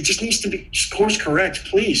needs to be course correct,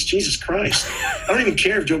 please. Jesus Christ. I don't even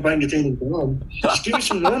care if Joe Biden gets anything done. Just give me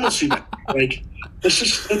some normalcy back. Like, let's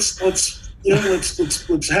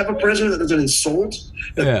have a president that doesn't insult,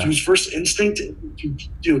 whose first instinct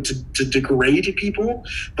to degrade people,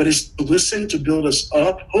 but is to listen, to build us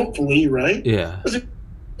up, hopefully, right? Yeah. I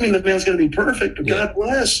mean, the man's going to be perfect, but God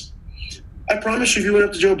bless. I promise you, if you went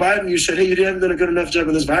up to Joe Biden and you said, hey, you haven't done a good enough job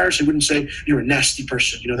with this virus, he wouldn't say, you're a nasty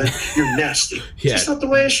person. That you're nasty. That's not the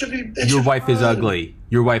way it should be. Your wife is ugly.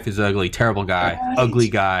 Your wife is ugly. Terrible guy. Right. Ugly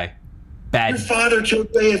guy. Bad. Your father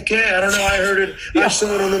killed JFK. I don't know. I heard it. I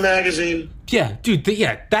saw it on the magazine. Yeah, dude.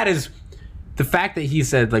 That is the fact that he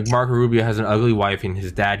said, like, Marco Rubio has an ugly wife and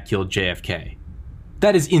his dad killed JFK.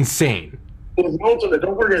 That is insane. Well,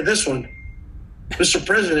 don't forget this one. Mr.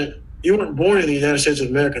 President, you weren't born in the United States of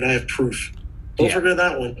America, and I have proof. Don't forget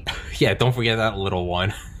that one. Yeah, don't forget that little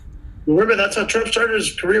one. Remember, that's how Trump started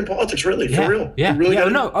his career in politics, really, for real. Yeah, really I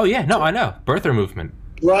know. Birther movement.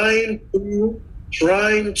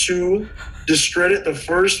 Trying to discredit the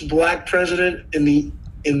first black president in the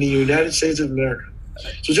United States of America.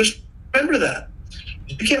 So just remember that.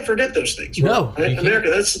 You can't forget those things. No. Right? America,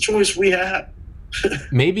 that's the choice we have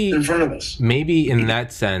maybe in front of us. Maybe in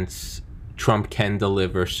that sense, Trump can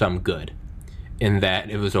deliver some good. In that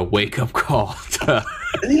it was a wake-up call to...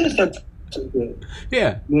 I think that's not so good.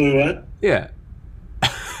 Yeah. What? Yeah.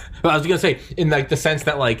 Well, I was gonna say, in like the sense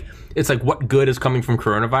that like it's like what good is coming from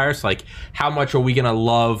coronavirus? Like how much are we gonna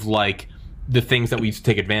love like the things that we used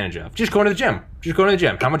to take advantage of? Just going to the gym. Just going to the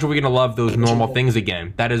gym. How much are we gonna love those normal things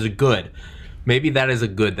again? That is a good. Maybe that is a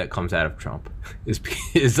good that comes out of Trump.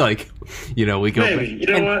 Is like, you know, we go. Maybe you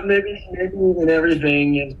know what? Maybe even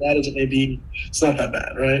everything as bad as it may be, it's not that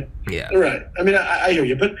bad, right? Yeah. Right. I mean, I hear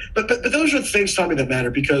you, but those are the things, Tommy, that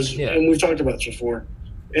matter because, and we've talked about this before.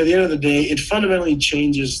 At the end of the day, it fundamentally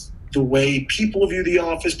changes the way people view the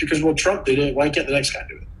office because, well, Trump did it. Why can't the next guy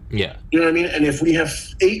do it? Yeah. You know what I mean? And if we have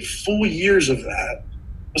 8 full years of that,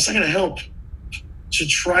 it's not going to help to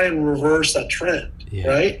try and reverse that trend,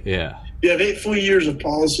 right? Yeah. You have 8 full years of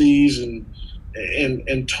policies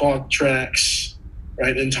and talk tracks,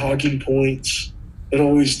 right, and talking points that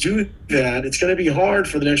always do that. It's going to be hard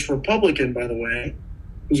for the next Republican, by the way,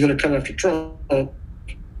 who's going to come after Trump,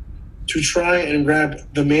 to try and grab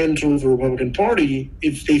the mantle of the Republican Party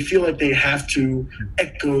if they feel like they have to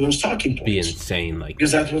echo those talking points. Be insane, like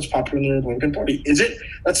because that's what's popular in the Republican Party. Is it?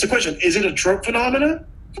 That's the question. Is it a Trump phenomenon,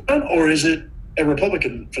 or is it a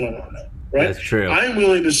Republican phenomenon? Right? That's true. I'm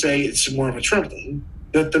willing to say it's more of a Trump thing.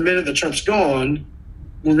 That the minute that Trump's gone,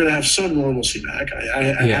 we're going to have some normalcy back. I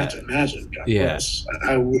have to imagine. God bless.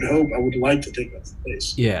 I would hope. I would like to think that's the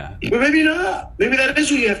case. Yeah. But maybe not. Maybe that is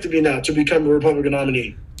who you have to be now to become the Republican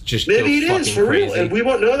nominee. Just maybe it is for crazy. real, and we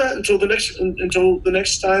won't know that until the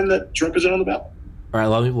next time that Trump is on the ballot. All right,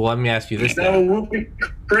 let me ask you this. Now it won't be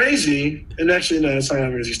crazy, and actually no, it's not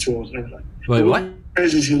because he's too old. Never mind. Wait, what?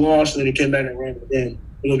 Crazy is he lost, and then he came back and ran again.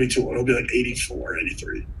 It'll be too old. It'll be like 84,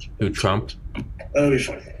 83. Who, Trump? That'll be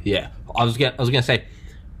funny. Yeah, I was gonna say,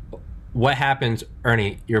 what happens,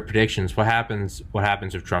 Ernie? Your predictions. What happens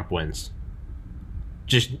if Trump wins?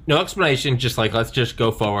 Just no explanation. Just like let's just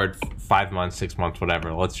go forward 5 months, 6 months,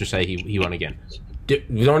 whatever. Let's just say he won again.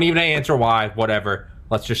 We don't even answer why. Whatever.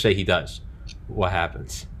 Let's just say he does. What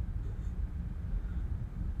happens?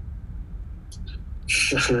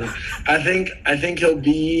 I think he'll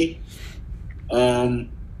be. I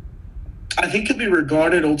think he'll be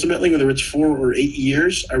regarded ultimately, whether it's 4 or 8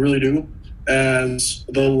 years. I really do, as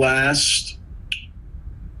the last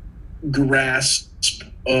grasp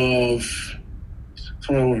of.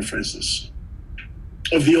 How do I want to phrase this?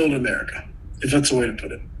 Of the old America, if that's the way to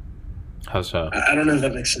put it. How so? I don't know if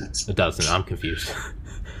that makes sense. It doesn't. I'm confused.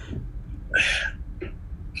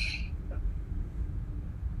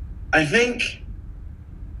 I think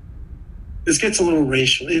this gets a little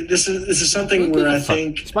racial. This is something where I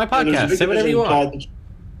think it's my podcast. Say whatever you want.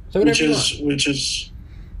 Which is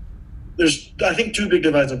there's I think 2 big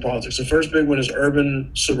divides in politics. The first big one is urban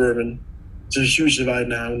suburban. It's a huge divide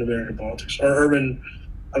now in American politics. Or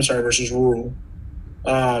versus rural.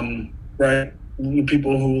 Right?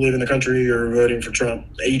 People who live in the country are voting for Trump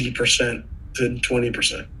 80% to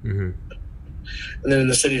 20%. Mm-hmm. And then in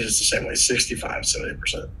the cities, it's the same way, 65,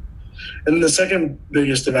 70%. And then the second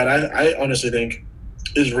biggest divide, I honestly think,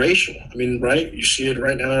 is racial. I mean, right? You see it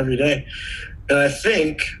right now every day. And I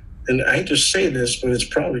think, and I hate to say this, but it's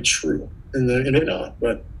probably true. And it may not,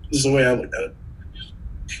 but this is the way I look at it.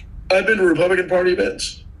 I've been to Republican Party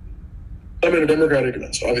events. I've been to Democratic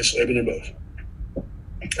events, obviously. I've been to both.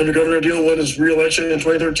 Under Governor Deal won his re-election in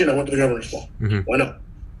 2013, I went to the governor's ball. Mm-hmm. Why not?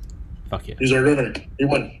 Fuck yeah. He's our governor. He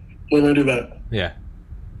won. What am I going to do about it? Yeah.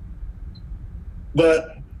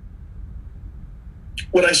 But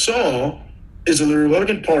what I saw is that the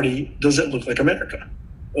Republican Party doesn't look like America.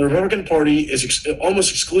 The Republican Party is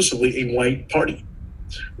almost exclusively a white party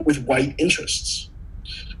with white interests,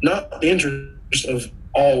 not the interest of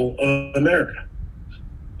all of America.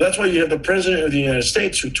 That's why you have the President of the United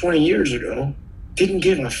States who 20 years ago didn't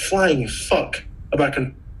give a flying fuck about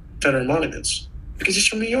Confederate monuments because he's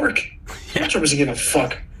from New York. Yeah. Trump doesn't give a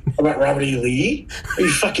fuck about Robert E. Lee. Are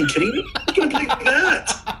you fucking kidding me? You can't believe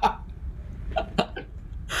that.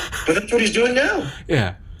 But that's what he's doing now.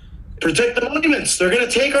 Yeah. Protect the monuments. They're going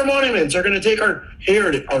to take our monuments. They're going to take our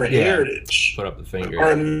heritage. Heritage. Put up the finger.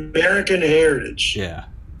 Our American heritage. Yeah.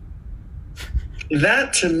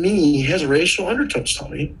 That to me has racial undertones,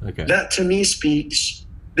 Tommy. Okay. That to me speaks,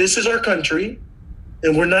 this is our country,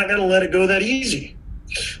 and we're not going to let it go that easy.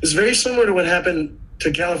 It's very similar to what happened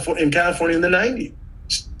to California in the 90s.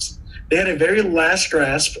 They had a very last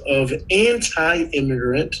grasp of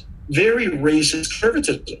anti-immigrant, very racist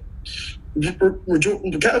conservatism.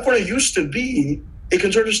 California used to be a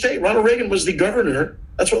conservative state. Ronald Reagan was the governor.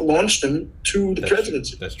 That's what launched him to the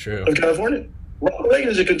presidency. That's true. Of California. Ronald Reagan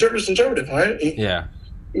is a conservative, right? He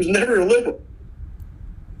was never a liberal.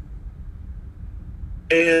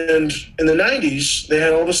 And in the 90s, they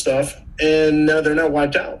had all this stuff, and now they're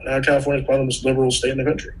wiped out. Now California is probably the most liberal state in the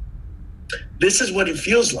country. This is what it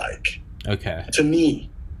feels like to me,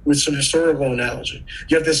 with some historical analogy.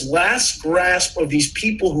 You have this last grasp of these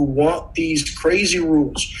people who want these crazy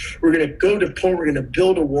rules. We're going to go to point, we're going to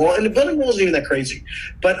build a wall. And the building wall isn't even that crazy.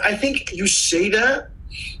 But I think you say that,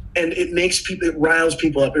 and it riles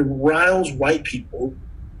people up. It riles white people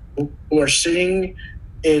who are sitting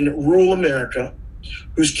in rural America,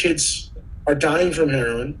 whose kids are dying from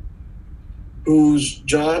heroin, whose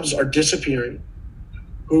jobs are disappearing,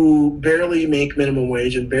 who barely make minimum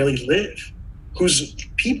wage and barely live, whose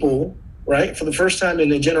people, right, for the first time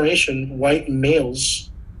in a generation, white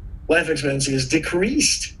males' life expectancy is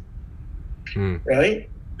decreased, right?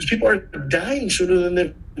 Because people are dying sooner than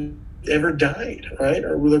they've ever died, right?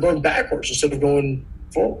 Or they're going backwards instead of going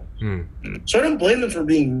forward. So I don't blame them for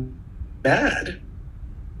being mad.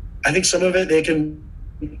 I think some of it they can,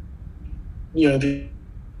 you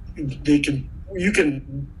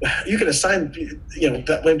can assign,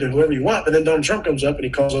 that blame to whoever you want, but then Donald Trump comes up and he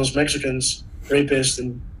calls those Mexicans rapists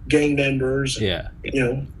and gang members.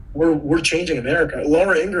 We're changing America.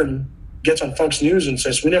 Laura Ingraham gets on Fox News and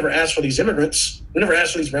says, we never asked for these immigrants. We never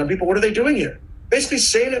asked for these brown people. What are they doing here? Basically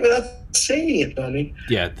saying it without saying it, Tommy.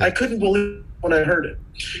 I couldn't believe it when I heard it.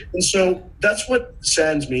 And so that's what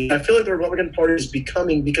saddens me. I feel like the Republican Party is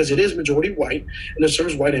becoming, because it is majority white and it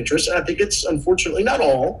serves white interests. And I think it's unfortunately not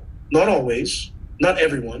always, not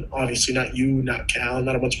everyone, obviously, not you, not Cal,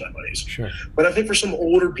 not a bunch of my buddies. Sure. But I think for some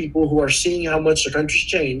older people who are seeing how much the country's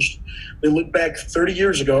changed, they look back 30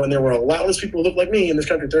 years ago, and there were a lot less people who looked like me in this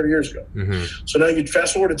country 30 years ago. So now you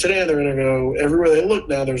fast forward to today, and they're going to go, everywhere they look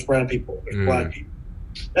now, there's brown people, there's black people.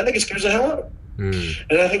 I think it scares the hell out of them.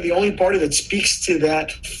 And I think the only party that speaks to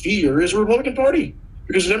that fear is the Republican Party,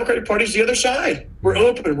 because the Democratic Party is the other side. We're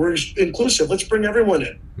open, we're inclusive. Let's bring everyone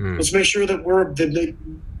in. Let's make sure that we're the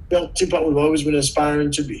melting pot we've always been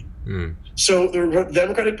aspiring to be. So the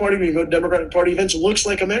Democratic Party, when you go to Democratic Party events, it looks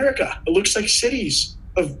like America. It looks like cities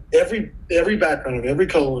of every background, of every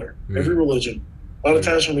color, every religion. A lot of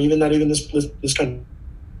times from not even this country,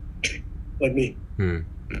 like me. And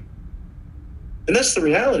that's the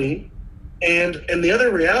reality. And the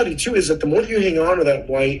other reality, too, is that the more you hang on to that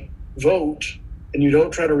white vote and you don't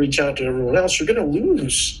try to reach out to everyone else, you're going to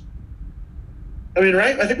lose. I mean,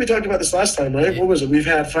 right? I think we talked about this last time, right? What was it? We've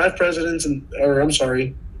had 5 presidents,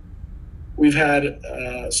 we've had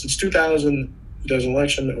since 2000, there's an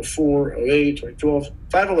election, 04, 08, 2012,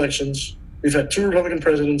 5 elections. We've had 2 Republican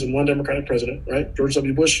presidents and 1 Democratic president, right? George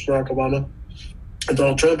W. Bush, Barack Obama, and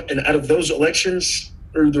Donald Trump. And out of those elections,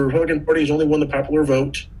 the Republican Party has only won the popular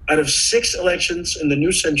vote. Out of 6 elections in the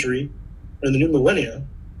new century, or in the new millennia,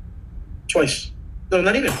 twice. No,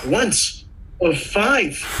 not even once. Of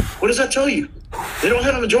 5. What does that tell you? They don't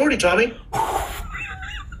have a majority, Tommy.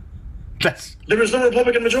 There is no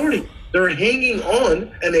Republican majority. They're hanging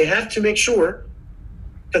on, and they have to make sure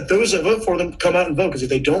that those that vote for them come out and vote, because if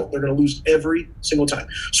they don't, they're going to lose every single time.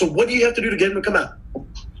 So what do you have to do to get them to come out?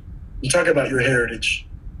 You talk about your heritage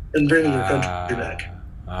and bringing your country back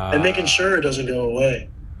and making sure it doesn't go away.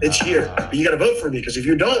 It's here. But you got to vote for me, because if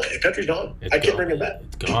you don't, the country's gone. I can't bring it back.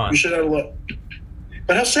 It's gone. You should have a look.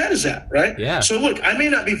 But how sad is that, right? Yeah. So look, I may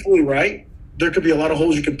not be fully right. There could be a lot of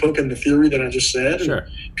holes you can poke in the theory that I just said. Sure.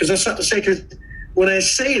 Because that's not to say, because when I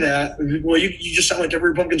say that, well, you just sound like every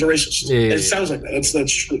Republican's a racist. Yeah. It sounds like that.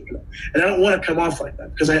 That's true. And I don't want to come off like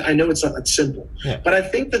that, because I know it's not that simple. Yeah. But I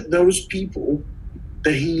think that those people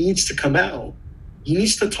that he needs to come out, he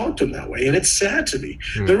needs to talk to them that way. And it's sad to me.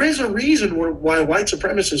 There is a reason why white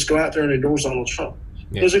supremacists go out there and endorse Donald Trump.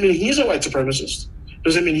 Doesn't mean he's a white supremacist.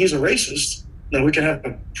 Doesn't mean he's a racist. Now, we can have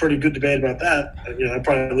a pretty good debate about that. I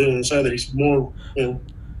probably lean on the side that he's more, I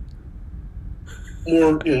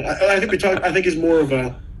think he's more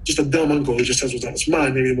of just a dumb uncle who just says what's on his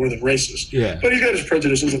mind, maybe more than racist. Yeah. But he's got his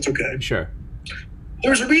prejudices. That's okay. Sure.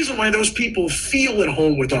 There's a reason why those people feel at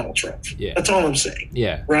home with Donald Trump. Yeah. That's all I'm saying.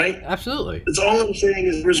 Yeah. Right? Absolutely. That's all I'm saying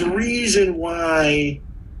is there's a reason why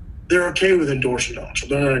they're okay with endorsing Donald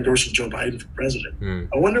Trump. They're not endorsing Joe Biden for president.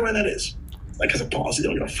 I wonder why that is. Like, as a policy, they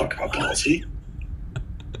don't give a fuck about policy.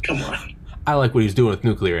 Come on. I like what he's doing with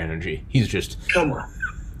nuclear energy. He's just... Come on.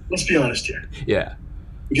 Let's be honest here. Yeah.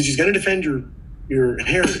 Because he's going to defend your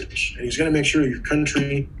heritage, and he's going to make sure your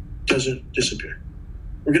country doesn't disappear.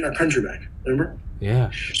 We're getting our country back, remember? Yeah.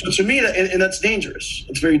 So to me, and that's dangerous.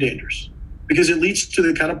 It's very dangerous. Because it leads to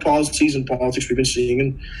the kind of policies and politics we've been seeing.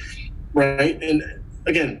 And right? And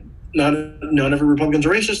again, not every Republican's a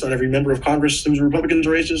racist. Not every member of Congress who's a Republican's a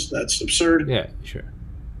racist. That's absurd. Yeah, sure.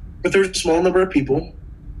 But there's a small number of people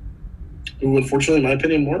who, unfortunately, in my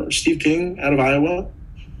opinion, more Steve King out of Iowa,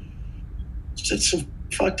 said some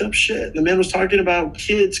fucked up shit. The man was talking about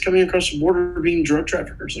kids coming across the border being drug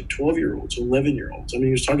traffickers, like 12-year-olds, 11-year-olds. I mean,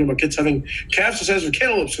 he was talking about kids having calves the size of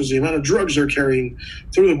cantaloupes because the amount of drugs they're carrying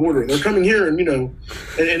through the border. They're coming here, and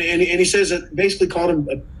and he says that basically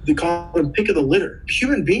they called him pick of the litter.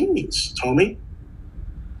 Human beings, Tommy.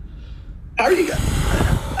 How do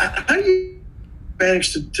you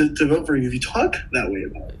manage to vote for you if you talk that way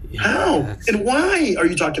about him? Yeah, how and why are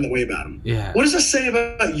you talking that way about him? Yeah. What does that say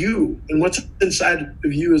about you and what's inside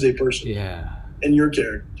of you as a person? Yeah. And your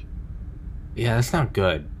character? Yeah, that's not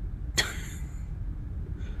good.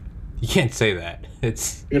 You can't say that.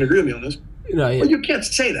 It's. You're gonna agree with me on this? No, yeah. Well, you can't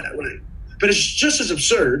say that, right? But it's just as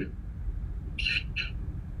absurd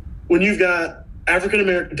when you've got African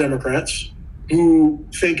American Democrats who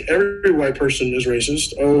think every white person is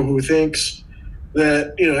racist, or who thinks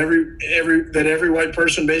that every white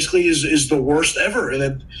person basically is the worst ever, and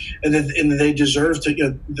that they deserve to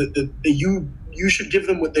that you should give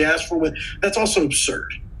them what they ask for. That's also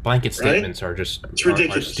absurd. Blanket statements are just it's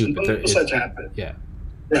ridiculous. Are stupid. Both sides have it. Yeah,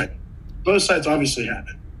 right. Both sides obviously have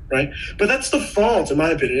it, right? But that's the fault, in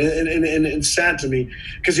my opinion, and it's sad to me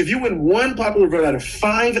because if you win one popular vote out of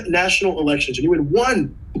 5 national elections, and you win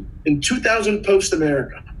one in 2000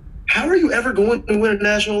 post-America, how are you ever going to win a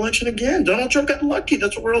national election again? Donald Trump got lucky.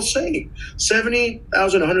 That's what we're all saying.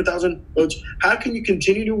 70,000, 100,000 votes. How can you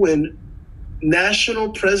continue to win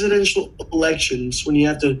national presidential elections when you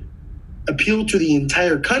have to appeal to the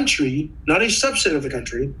entire country, not a subset of the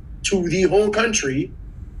country, to the whole country,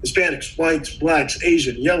 Hispanics, whites, blacks,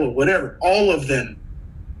 Asian, yellow, whatever, all of them.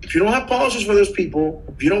 If you don't have policies for those people,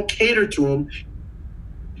 if you don't cater to them,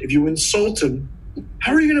 if you insult them,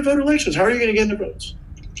 how are you going to vote elections? How are you going to get their votes?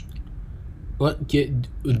 What do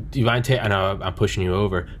you mind? I know I'm pushing you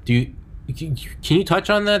over. Can you touch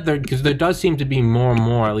on that? Because there does seem to be more and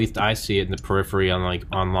more, at least I see it in the periphery on like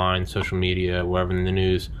online, social media, wherever in the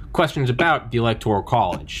news, questions about the Electoral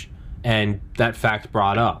College, and that fact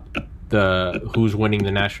brought up the who's winning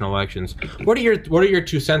the national elections. What are your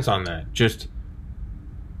 2 cents on that? Just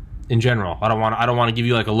in general. I don't want to give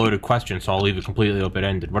you like a loaded question, so I'll leave it completely open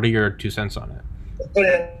ended. What are your 2 cents on it?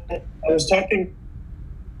 I was talking.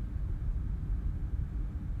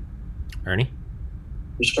 Ernie?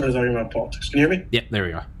 We started talking about politics. Can you hear me? Yeah, there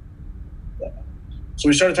we are. So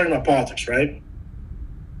we started talking about politics, right?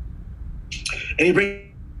 And he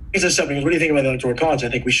brings this up because, what do you think about the Electoral College? I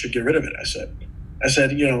think we should get rid of it, I said,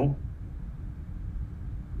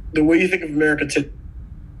 the way you think of America today,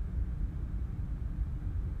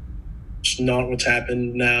 it's not what's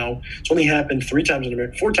happened now. It's only happened 4 times in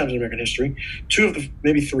American history. 2 of the,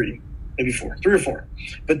 maybe 3, maybe 4, 3 or 4.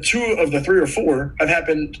 But 2 of the 3 or 4 have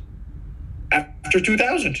happened after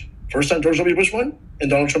 2000. First time George W. Bush won, and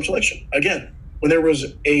Donald Trump's election. Again, when there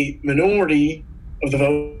was a minority of the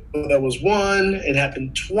vote that was won, it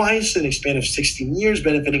happened twice in a span of 16 years,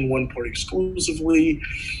 benefiting one party exclusively.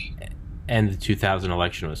 And the 2000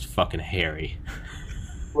 election was fucking hairy.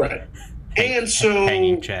 Right. And so...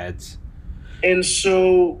 hanging chads. And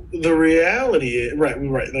so the reality... Right,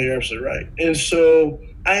 no, you're absolutely right. And so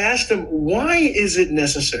I asked him, why is it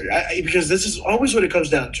necessary? Because this is always what it comes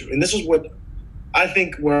down to. And this is what I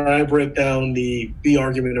think where I break down the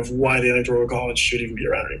argument of why the Electoral College should even be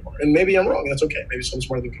around anymore. And maybe I'm wrong. That's okay. Maybe someone's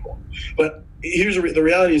smarter than people. But here's the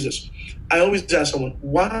reality is this. I always ask someone,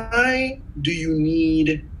 why do you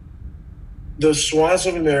need the swaths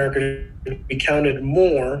of America to be counted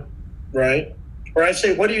more, right? Or I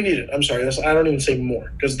say, what do you need it? I'm sorry. I don't even say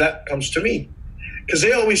more because that comes to me. Because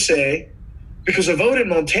they always say, because a vote in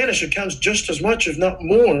Montana should count just as much, if not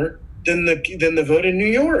more, than the vote in New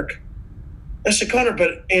York. I said, Connor,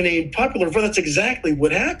 but in a popular vote, that's exactly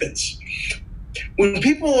what happens. When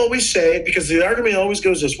people always say, because the argument always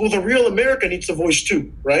goes this, well, the real America needs a voice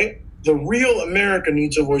too, right? The real America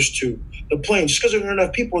needs a voice too. The plain, just because there aren't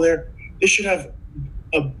enough people there, they should have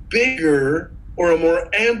a bigger or a more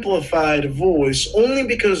amplified voice only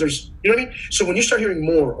because there's, you know what I mean? So when you start hearing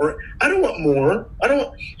more, or I don't want more,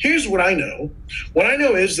 here's what I know. What I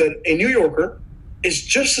know is that a New Yorker is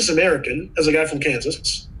just as American as a guy from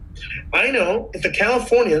Kansas. I know that the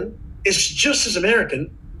Californian is just as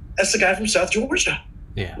American as the guy from South Georgia.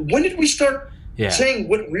 Yeah. When did we start saying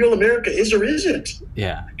what real America is or isn't?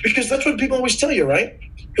 Yeah. Because that's what people always tell you, right?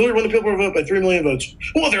 Hillary won the popular vote by 3 million votes.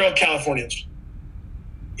 Well, they're all Californians.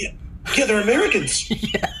 Yeah, they're Americans.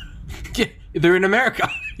 Yeah, they're in America.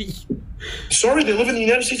 Sorry, they live in the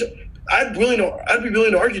United States. I'd be willing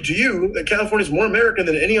to argue to you that California is more American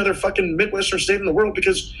than any other fucking Midwestern state in the world,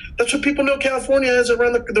 because that's what people know California is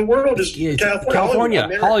around the world is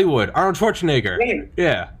California, Hollywood, Arnold Schwarzenegger. Right.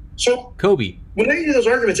 Yeah. So Kobe. When I hear those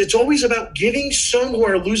arguments, it's always about giving some who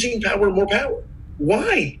are losing power more power.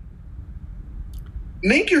 Why?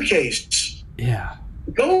 Make your case. Yeah.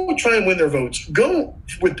 Go try and win their votes. Go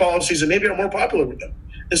with policies that maybe are more popular with them,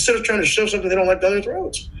 instead of trying to shove something they don't like down their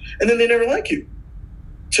throats. And then they never like you.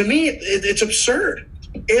 To me, it's absurd.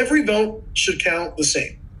 Every vote should count the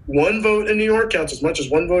same. One vote in New York counts as much as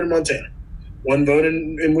one vote in Montana. One vote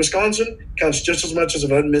in Wisconsin counts just as much as a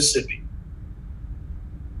vote in Mississippi.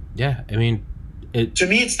 Yeah, I mean... To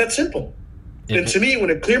me, it's that simple. And to me, when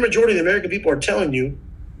a clear majority of the American people are telling you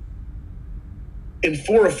in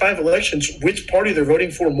 4 or 5 elections which party they're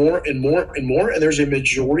voting for more and more and more, and there's a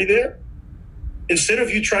majority there, instead of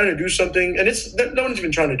you trying to do something, and no one's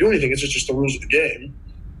even trying to do anything, it's just the rules of the game.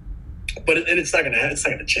 But it's not going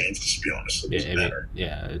to change. Let's be honest. It doesn't matter.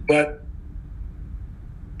 Yeah. But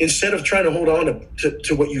instead of trying to hold on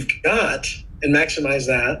to what you've got and maximize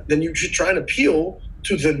that, then you should try and appeal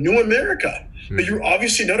to the new America that you're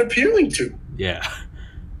obviously not appealing to. Yeah.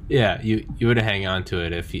 Yeah, you would hang on to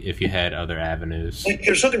it if you had other avenues. Like,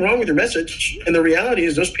 there's something wrong with your message, and the reality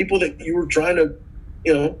is those people that you were trying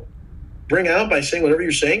to, bring out by saying whatever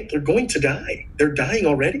you're saying, they're going to die. They're dying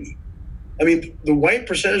already. I mean, the white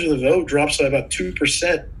percentage of the vote drops by about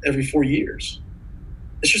 2% every 4 years.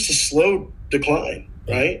 It's just a slow decline,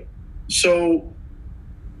 right? So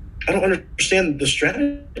I don't understand the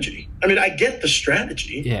strategy. I mean, I get the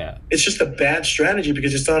strategy. Yeah. It's just a bad strategy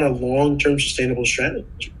because it's not a long-term sustainable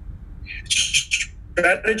strategy.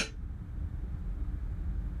 Strategy.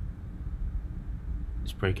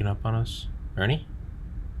 It's breaking up on us. Ernie?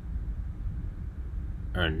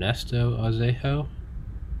 Ernesto Ausejo?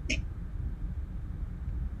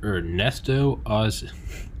 Ernesto Oz.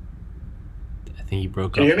 I think he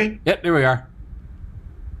broke up. Can you hear me? Yep, there we are.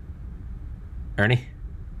 Ernie?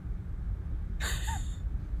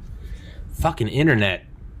 Fucking internet.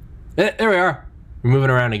 There we are. We're moving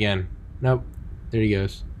around again. Nope. There he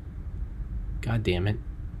goes. God damn it.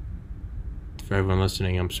 For everyone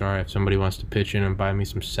listening, I'm sorry. If somebody wants to pitch in and buy me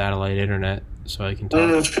some satellite internet so I can talk. I don't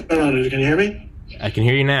know what's going on, dude. Can you hear me? I can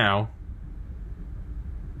hear you now.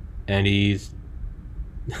 And he's...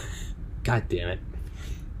 God damn it.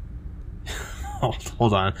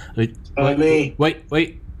 Hold on. Wait. Are you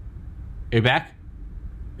back?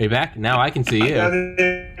 Are you back? Now I can see you.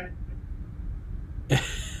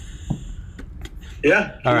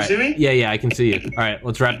 Yeah. Can you see me? Yeah, I can see you. All right,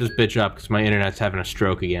 let's wrap this bitch up because my internet's having a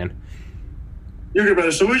stroke again. You're good,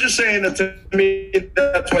 brother. So we're just saying that to me,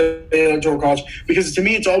 that's why they electoral college. Because to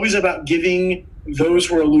me, it's always about giving those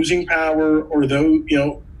who are losing power or those,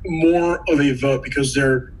 more of a vote because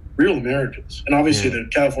they're real Americans. And obviously the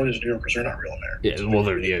Californians and New Yorkers are not real Americans. Yeah, well,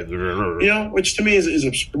 they're which to me is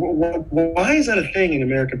absurd. Why is that a thing in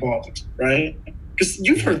American politics, right? Because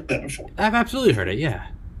you've heard that before. I've absolutely heard it, yeah.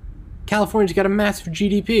 California's got a massive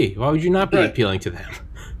GDP. Why would you not be appealing to them?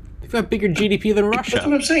 They've got bigger GDP than Russia. That's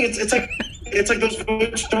what I'm saying. It's like those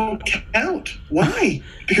votes don't count. Why?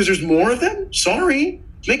 Because there's more of them? Sorry.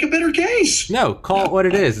 Make a better case. No, call it what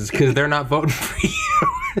it is. It's because they're not voting for you.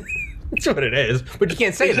 That's what it is. But you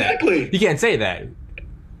can't say that. You can't say that.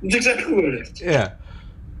 It's exactly what it is. Yeah.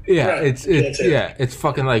 Yeah, right. It's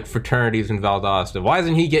fucking like fraternities in Valdosta. Why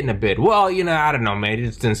isn't he getting a bid? Well, I don't know, man. It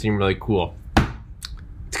just didn't seem really cool.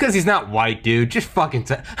 It's because he's not white, dude. Just fucking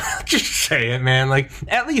just say it, man. Like,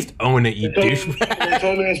 at least own it, you douchebag. They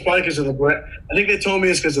told me it's probably because of the I think they told me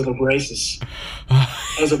it's because of the braces.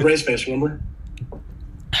 I was a brace face, remember?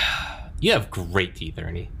 You have great teeth,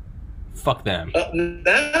 Ernie. Fuck them.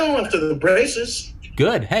 Now after the braces.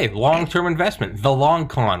 Good. Hey, long-term investment. The long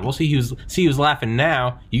con. We'll see who's laughing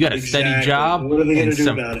now. You got a steady job and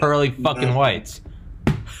some pearly fucking whites.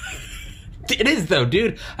 It is, though,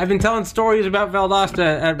 dude. I've been telling stories about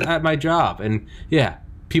Valdosta at my job, and yeah,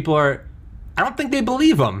 people are... I don't think they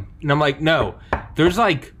believe them. And I'm like, no. There's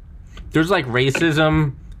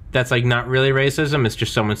racism that's like not really racism. It's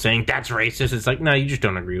just someone saying that's racist. It's like, no, you just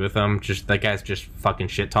don't agree with them. Just that guy's just fucking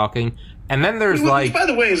shit talking. And then there's which, by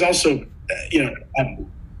the way, is also,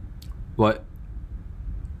 what?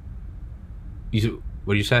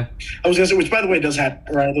 What do you say? I was going to say, which, by the way, does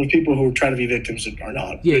happen, right? There's people who try to be victims and are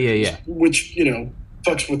not. Yeah. Which,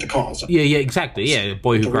 fucks with the cause. Yeah, exactly. Yeah,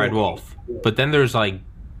 boy who cried wolf. But then there's, like,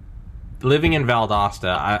 living in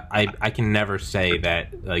Valdosta, I can never say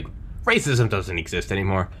that, like, racism doesn't exist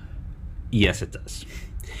anymore. Yes, it does.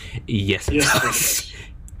 Yes, it does.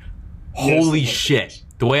 Holy shit.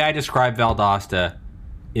 The way I describe Valdosta,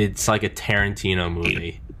 it's like a Tarantino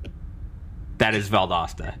movie. That is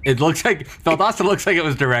Valdosta. Valdosta looks like it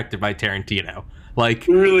was directed by Tarantino. Like,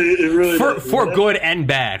 it really for good and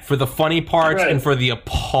bad, for the funny parts and for the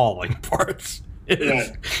appalling parts.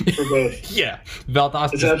 For both. Yeah,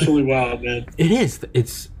 Valdosta. It's absolutely wild, man. It is.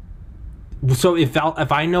 So if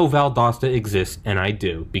I know Valdosta exists, and I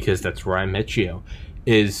do, because that's where I met Gio,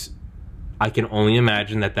 I can only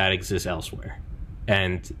imagine that exists elsewhere.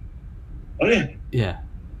 And oh yeah,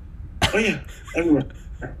 everywhere.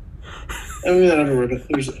 I mean, not everywhere, but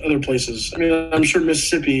there's other places. I mean, I'm sure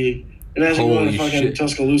Mississippi, and as you go to fucking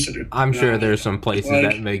Tuscaloosa, dude. I'm sure there's some places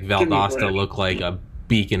that make Valdosta look like a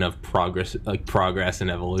beacon of progress, like progress and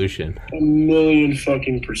evolution.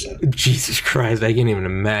 1,000,000% Jesus Christ, I can't even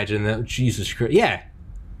imagine that. Jesus Christ, yeah.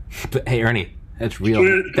 But hey, Ernie, that's real.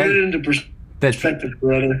 Put it into perspective,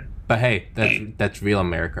 brother. But hey, that's real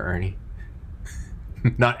America, Ernie.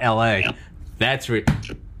 Not L.A. That's real.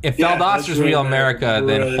 If Valdosta's real America,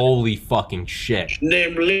 then holy fucking shit.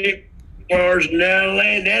 Them bars in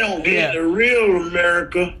L.A., they don't get the real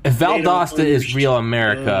America. If Valdosta is real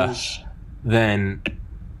America, then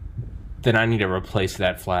I need to replace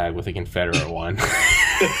that flag with a Confederate one.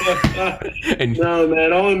 No,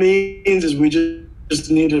 man. All it means is we just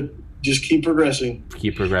need to just keep progressing.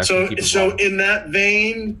 Keep progressing. So in that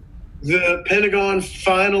vein, the Pentagon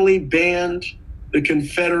finally banned the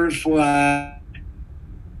Confederate flag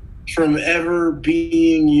from ever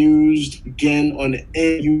being used again on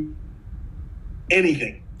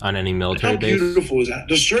anything. On any military base. How beautiful is that?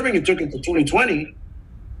 Disturbing it took until 2020.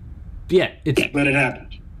 Yeah, but it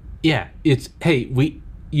happened. Yeah, it's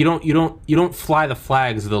you don't fly the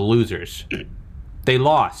flags of the losers. They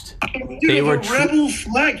lost. Dude, they were rebel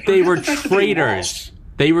flag. They were traitors.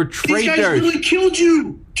 They were traitors. These guys really killed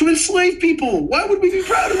you to enslave people. Why would we be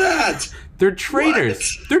proud of that? They're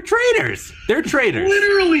traitors. What? They're traitors. They're traitors.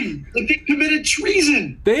 Literally, like they committed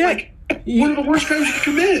treason. One of the worst crimes you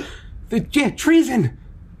can commit. Treason.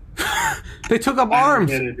 They took up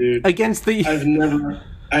arms against the. I've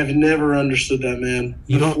never understood that, man.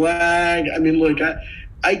 The flag. I mean, look,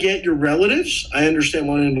 I get your relatives. I understand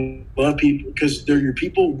wanting to love people because they're your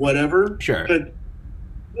people, whatever. Sure. But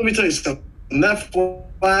let me tell you something. That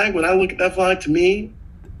flag, when I look at that flag, to me,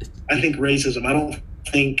 I think racism. I don't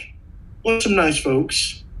think. Well, some nice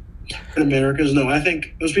folks in America. No, I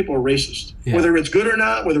think those people are racist. Yeah. Whether it's good or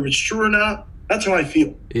not, whether it's true or not, that's how I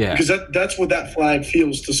feel. Yeah. Because that's what that flag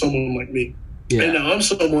feels to someone like me. Yeah. And now I'm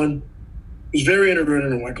someone who's very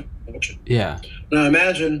integrated in white culture. Yeah. Now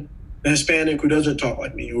imagine a Hispanic who doesn't talk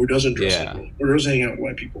like me, or doesn't dress like me, or doesn't hang out with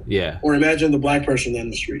white people. Yeah. Or imagine the black person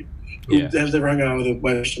down the street who has never hung out with a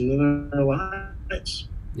white person in their lives.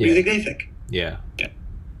 What do you think they think? Yeah.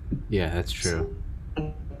 Yeah, that's true.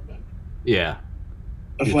 Yeah.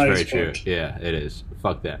 The flag is very true. Yeah, it is.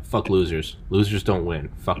 Fuck that. Fuck losers. Losers don't win.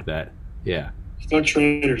 Fuck that. Yeah. Fuck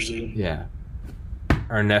traitors, dude. Yeah.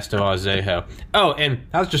 Ernesto Ausejo. Oh, and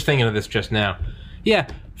I was just thinking of this just now. Yeah,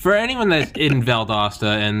 for anyone that's in Valdosta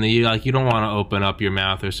and you don't want to open up your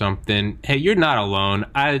mouth or something, hey, you're not alone.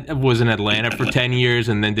 I was in Atlanta for 10 years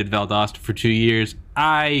and then did Valdosta for 2 years.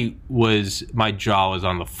 My jaw was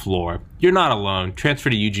on the floor. You're not alone. Transfer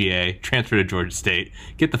to UGA. Transfer to Georgia State.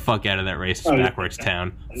 Get the fuck out of that racist backwards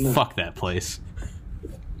town. Fuck that place.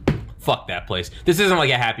 Fuck that place. This isn't like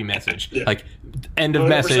a happy message. Yeah. Like, end of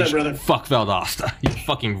message. Brother. Fuck Valdosta. You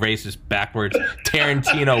fucking racist backwards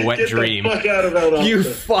Tarantino wet dream. Get the fuck out of Valdosta. You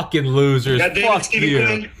fucking losers. Fuck you.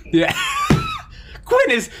 Quinn. Yeah.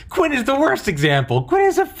 Quinn is the worst example. Quinn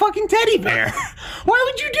is a fucking teddy bear. Why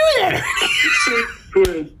would you do that?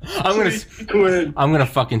 Quinn. I'm gonna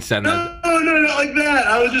fucking send that. No, not like that.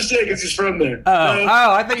 I was just saying because he's from there.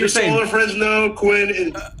 I thought you were saying. All our friends know Quinn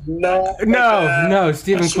is not. No,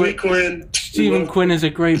 Stephen Quinn. Stephen Quinn is a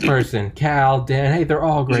great person. Cal, Dan, hey, they're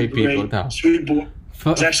all great people. No. Sweet boy.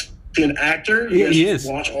 He's actually an actor. He is.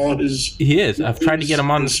 Watch all his. He is. I've tried to get him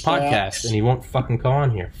on this podcast, and he won't fucking come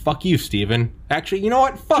on here. Fuck you, Stephen. Actually, you know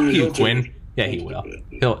what? Fuck you, Quinn. Yeah, he will.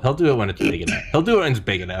 He'll do it when it's big enough. He'll do it when it's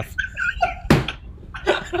big enough.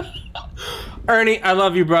 Ernie, I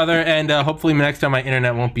love you, brother, and hopefully next time my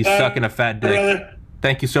internet won't be sucking a fat dick. Brother.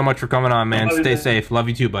 Thank you so much for coming on, man. Stay safe. Love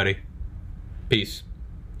you too, buddy. Peace.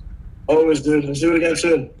 Always, dude. Let's do it again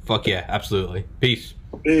soon. Fuck yeah, absolutely. Peace.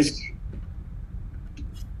 Peace.